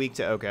were going to be weak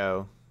to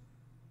Oko,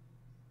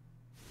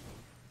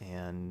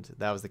 and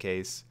that was the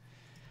case.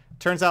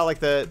 Turns out, like,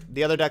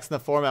 the other decks in the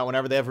format,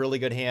 whenever they have really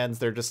good hands,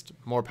 they're just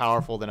more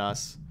powerful than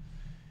us.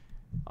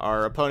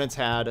 Our opponents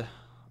had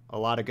a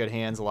lot of good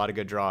hands, a lot of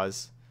good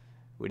draws.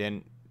 We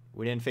didn't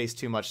face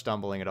too much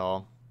stumbling at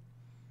all.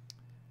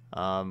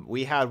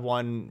 We had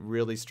one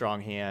really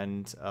strong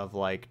hand of,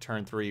 like,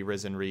 turn 3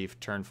 Risen Reef,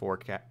 turn 4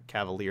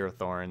 Cavalier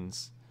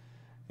Thorns,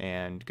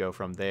 and go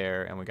from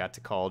there. And we got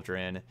to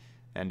Cauldron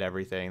and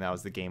everything. That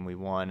was the game we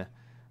won.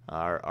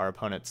 Our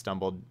opponent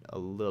stumbled a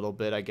little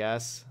bit, I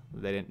guess.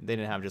 They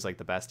didn't have just like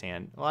the best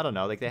hand. Well, I don't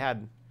know. Like they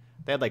had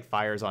like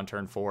fires on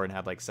turn 4 and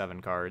had like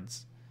 7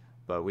 cards,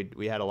 but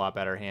we had a lot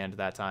better hand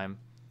that time.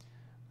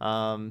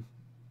 But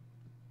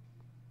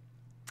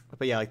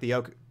yeah, like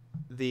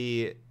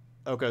the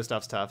Oko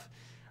stuff's tough.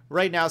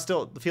 Right now,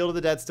 still the Field of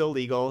the Dead's still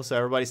legal, so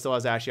everybody still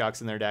has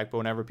Ashioks in their deck. But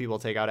whenever people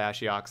take out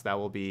Ashioks, that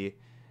will be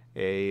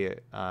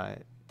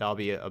that'll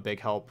be a big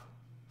help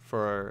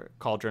for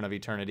Cauldron of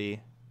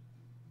Eternity,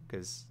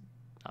 because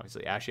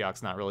obviously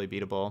Ashiok's not really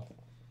beatable.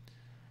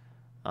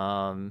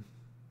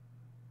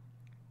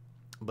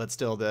 But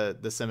still, the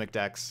Simic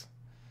decks,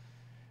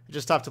 it's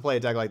just tough to play a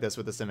deck like this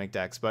with the Simic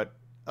decks. But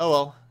oh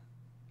well.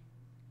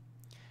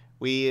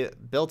 We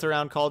built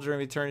around Cauldron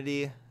of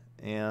Eternity,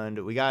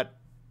 and we got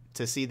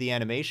to see the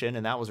animation,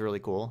 and that was really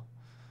cool.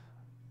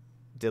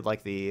 Did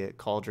like the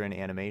Cauldron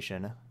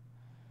animation.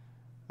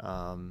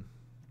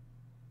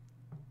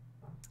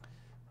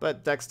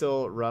 But deck's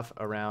still rough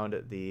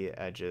around the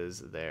edges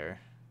there.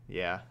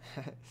 Yeah.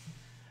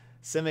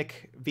 Simic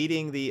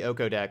beating the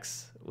Oko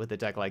decks with a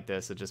deck like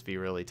this would just be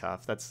really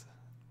tough. That's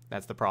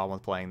the problem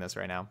with playing this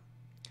right now.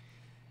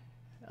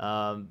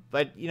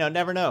 But, you know,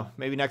 never know.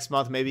 Maybe next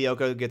month, maybe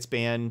Oko gets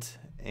banned,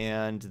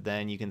 and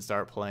then you can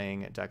start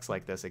playing decks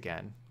like this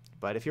again.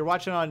 But if you're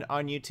watching on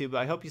YouTube,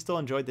 I hope you still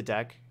enjoyed the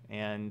deck.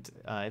 And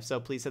if so,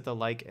 please hit the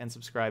like and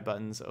subscribe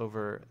buttons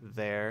over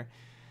there.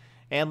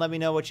 And let me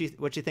know what you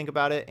think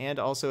about it. And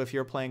also, if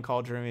you're playing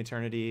Cauldron of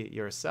Eternity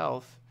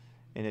yourself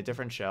in a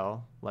different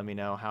shell, let me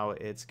know how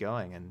it's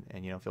going.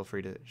 And you know, feel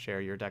free to share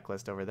your deck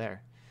list over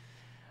there.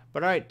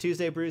 But all right,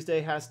 Tuesday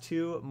Brewsday has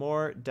 2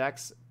 more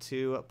decks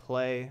to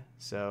play.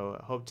 So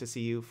hope to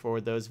see you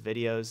for those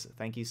videos.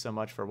 Thank you so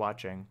much for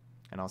watching,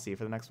 and I'll see you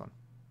for the next one.